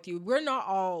something's wrong with you. We're not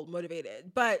all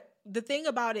motivated, but the thing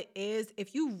about it is,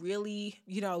 if you really,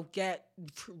 get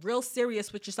real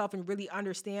serious with yourself and really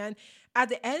understand, at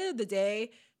the end of the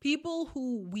day, people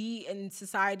who we in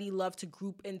society love to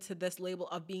group into this label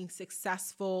of being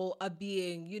successful, of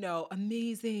being, you know,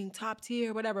 amazing, top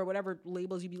tier, whatever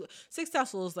labels you be.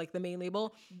 Successful is like the main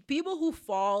label. People who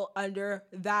fall under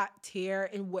that tier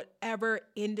in whatever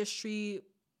industry,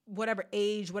 whatever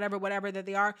age, whatever that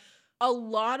they are, a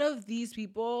lot of these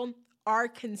people are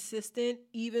consistent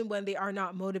even when they are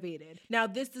not motivated. Now,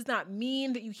 this does not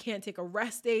mean that you can't take a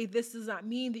rest day. This does not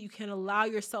mean that you can allow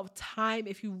yourself time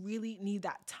if you really need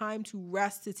that time to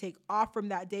rest, to take off from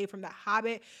that day, from that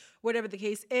habit, whatever the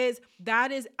case is.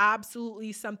 That is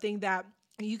absolutely something that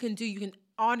you can do. You can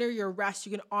honor your rest.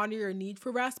 You can honor your need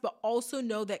for rest, but also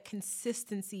know that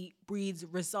consistency breeds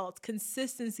results.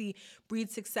 Consistency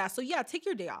breeds success. So yeah, take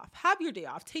your day off. Have your day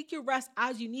off. Take your rest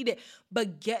as you need it,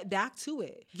 but get back to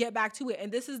it. Get back to it.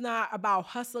 And this is not about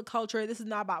hustle culture. This is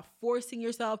not about forcing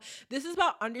yourself. This is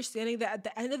about understanding that at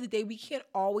the end of the day, we can't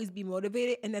always be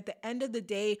motivated. And at the end of the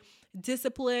day,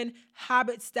 discipline,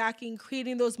 habit stacking,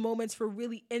 creating those moments for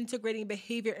really integrating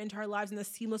behavior into our lives in a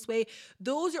seamless way.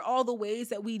 Those are all the ways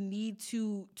that we need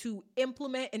to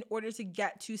implement in order to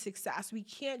get to success. We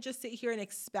can't just sit here and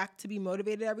expect to be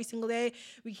motivated every single day.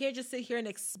 We can't just sit here and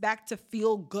expect to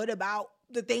feel good about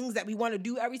the things that we want to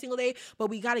do every single day, but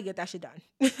we got to get that shit done.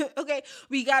 Okay?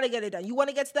 We got to get it done. You want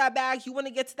to get to that bag, you want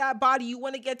to get to that body, you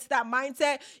want to get to that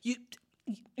mindset,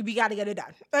 we got to get it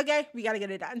done. Okay? We got to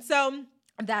get it done. So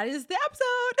that is the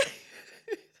episode.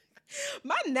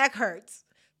 My neck hurts.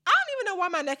 I don't even know why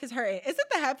my neck is hurting. Is it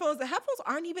the headphones? The headphones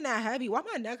aren't even that heavy. Why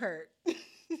my neck hurt?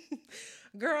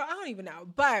 Girl, I don't even know.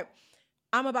 But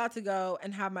I'm about to go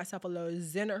and have myself a little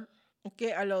zinner.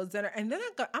 Okay, a little zinner. And then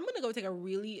I'm going to go take a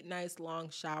really nice long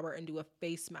shower and do a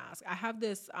face mask. I have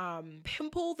this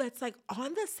pimple that's like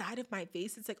on the side of my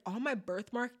face. It's like on my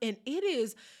birthmark. And it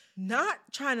is not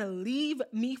trying to leave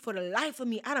me for the life of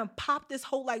me. I done popped this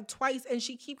hole like twice and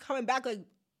she keep coming back like,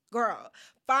 girl,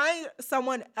 find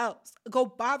someone else. Go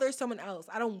bother someone else.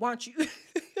 I don't want you.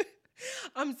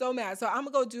 I'm so mad. So I'm going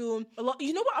to go do,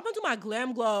 you know what? I'm going to do my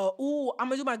Glam Glow. Ooh, I'm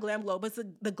going to do my Glam Glow. But it's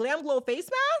the Glam Glow face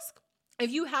mask. If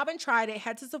you haven't tried it,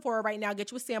 head to Sephora right now.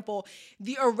 Get you a sample.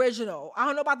 The original. I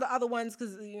don't know about the other ones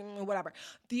because whatever.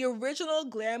 The original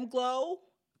Glam Glow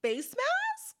face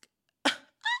mask.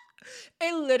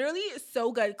 It literally is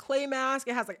so good. Clay mask.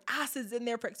 It has like acids in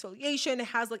there for exfoliation. It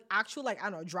has like actual like, I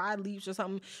don't know, dried leaves or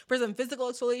something for some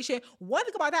physical exfoliation. One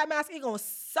thing about that mask, it's going to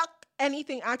suck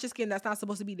anything out your skin that's not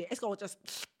supposed to be there. It's going to just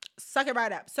suck it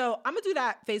right up. So I'm going to do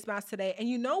that face mask today. And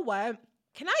you know what?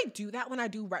 Can I do that when I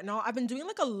do retinol? I've been doing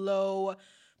like a low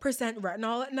percent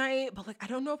retinol at night, but like I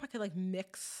don't know if I could like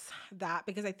mix that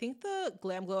because I think the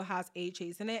Glam Glow has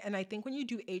AHAs in it. And I think when you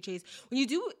do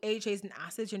AHAs and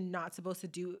acids, you're not supposed to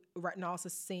do retinols at the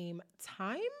same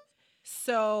time.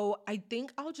 So I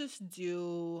think I'll just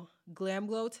do Glam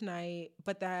Glow tonight,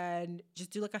 but then just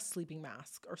do like a sleeping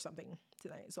mask or something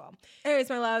tonight as well. Anyways,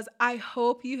 my loves, I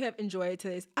hope you have enjoyed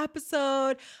today's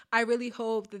episode. I really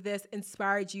hope that this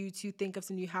inspired you to think of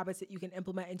some new habits that you can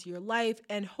implement into your life.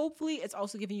 And hopefully it's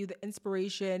also giving you the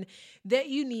inspiration that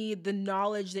you need, the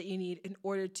knowledge that you need in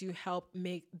order to help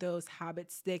make those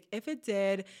habits stick. If it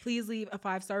did, please leave a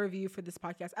 5-star review for this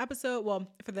podcast episode. Well,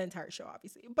 for the entire show,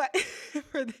 obviously, but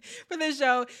for this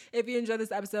show, if you enjoyed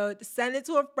this episode, send it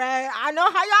to a friend. I know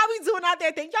how y'all be doing out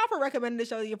there. Thank y'all for recommending the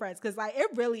show to your friends because like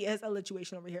it really is a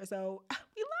lituation over here. So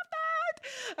we love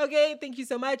that. Okay, thank you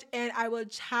so much. And I will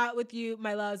chat with you,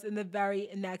 my loves, in the very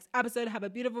next episode. Have a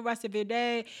beautiful rest of your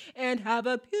day and have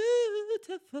a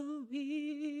beautiful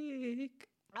week.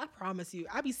 I promise you,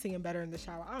 I'll be singing better in the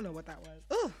shower. I don't know what that was.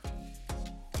 Ugh.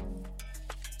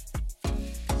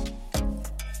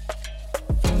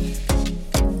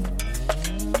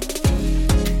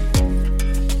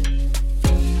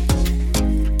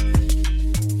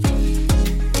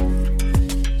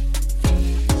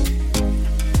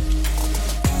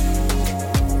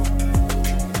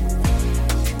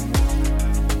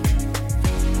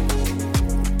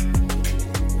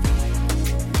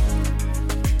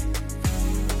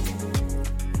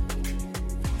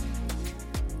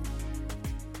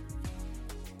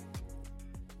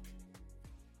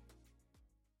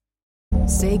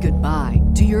 Say goodbye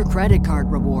to your credit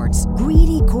card rewards.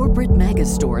 Greedy corporate mega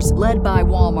stores, led by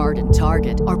Walmart and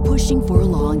Target, are pushing for a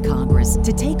law in Congress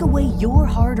to take away your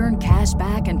hard-earned cash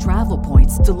back and travel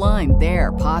points to line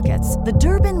their pockets. The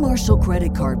Durbin-Marshall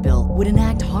credit card bill would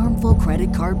enact harmful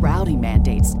credit card routing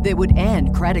mandates that would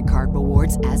end credit card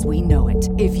rewards as we know it.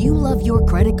 If you love your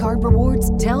credit card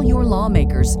rewards, tell your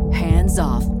lawmakers, hands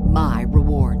off my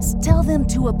rewards. Tell them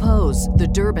to oppose the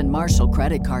Durbin-Marshall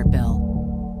credit card bill.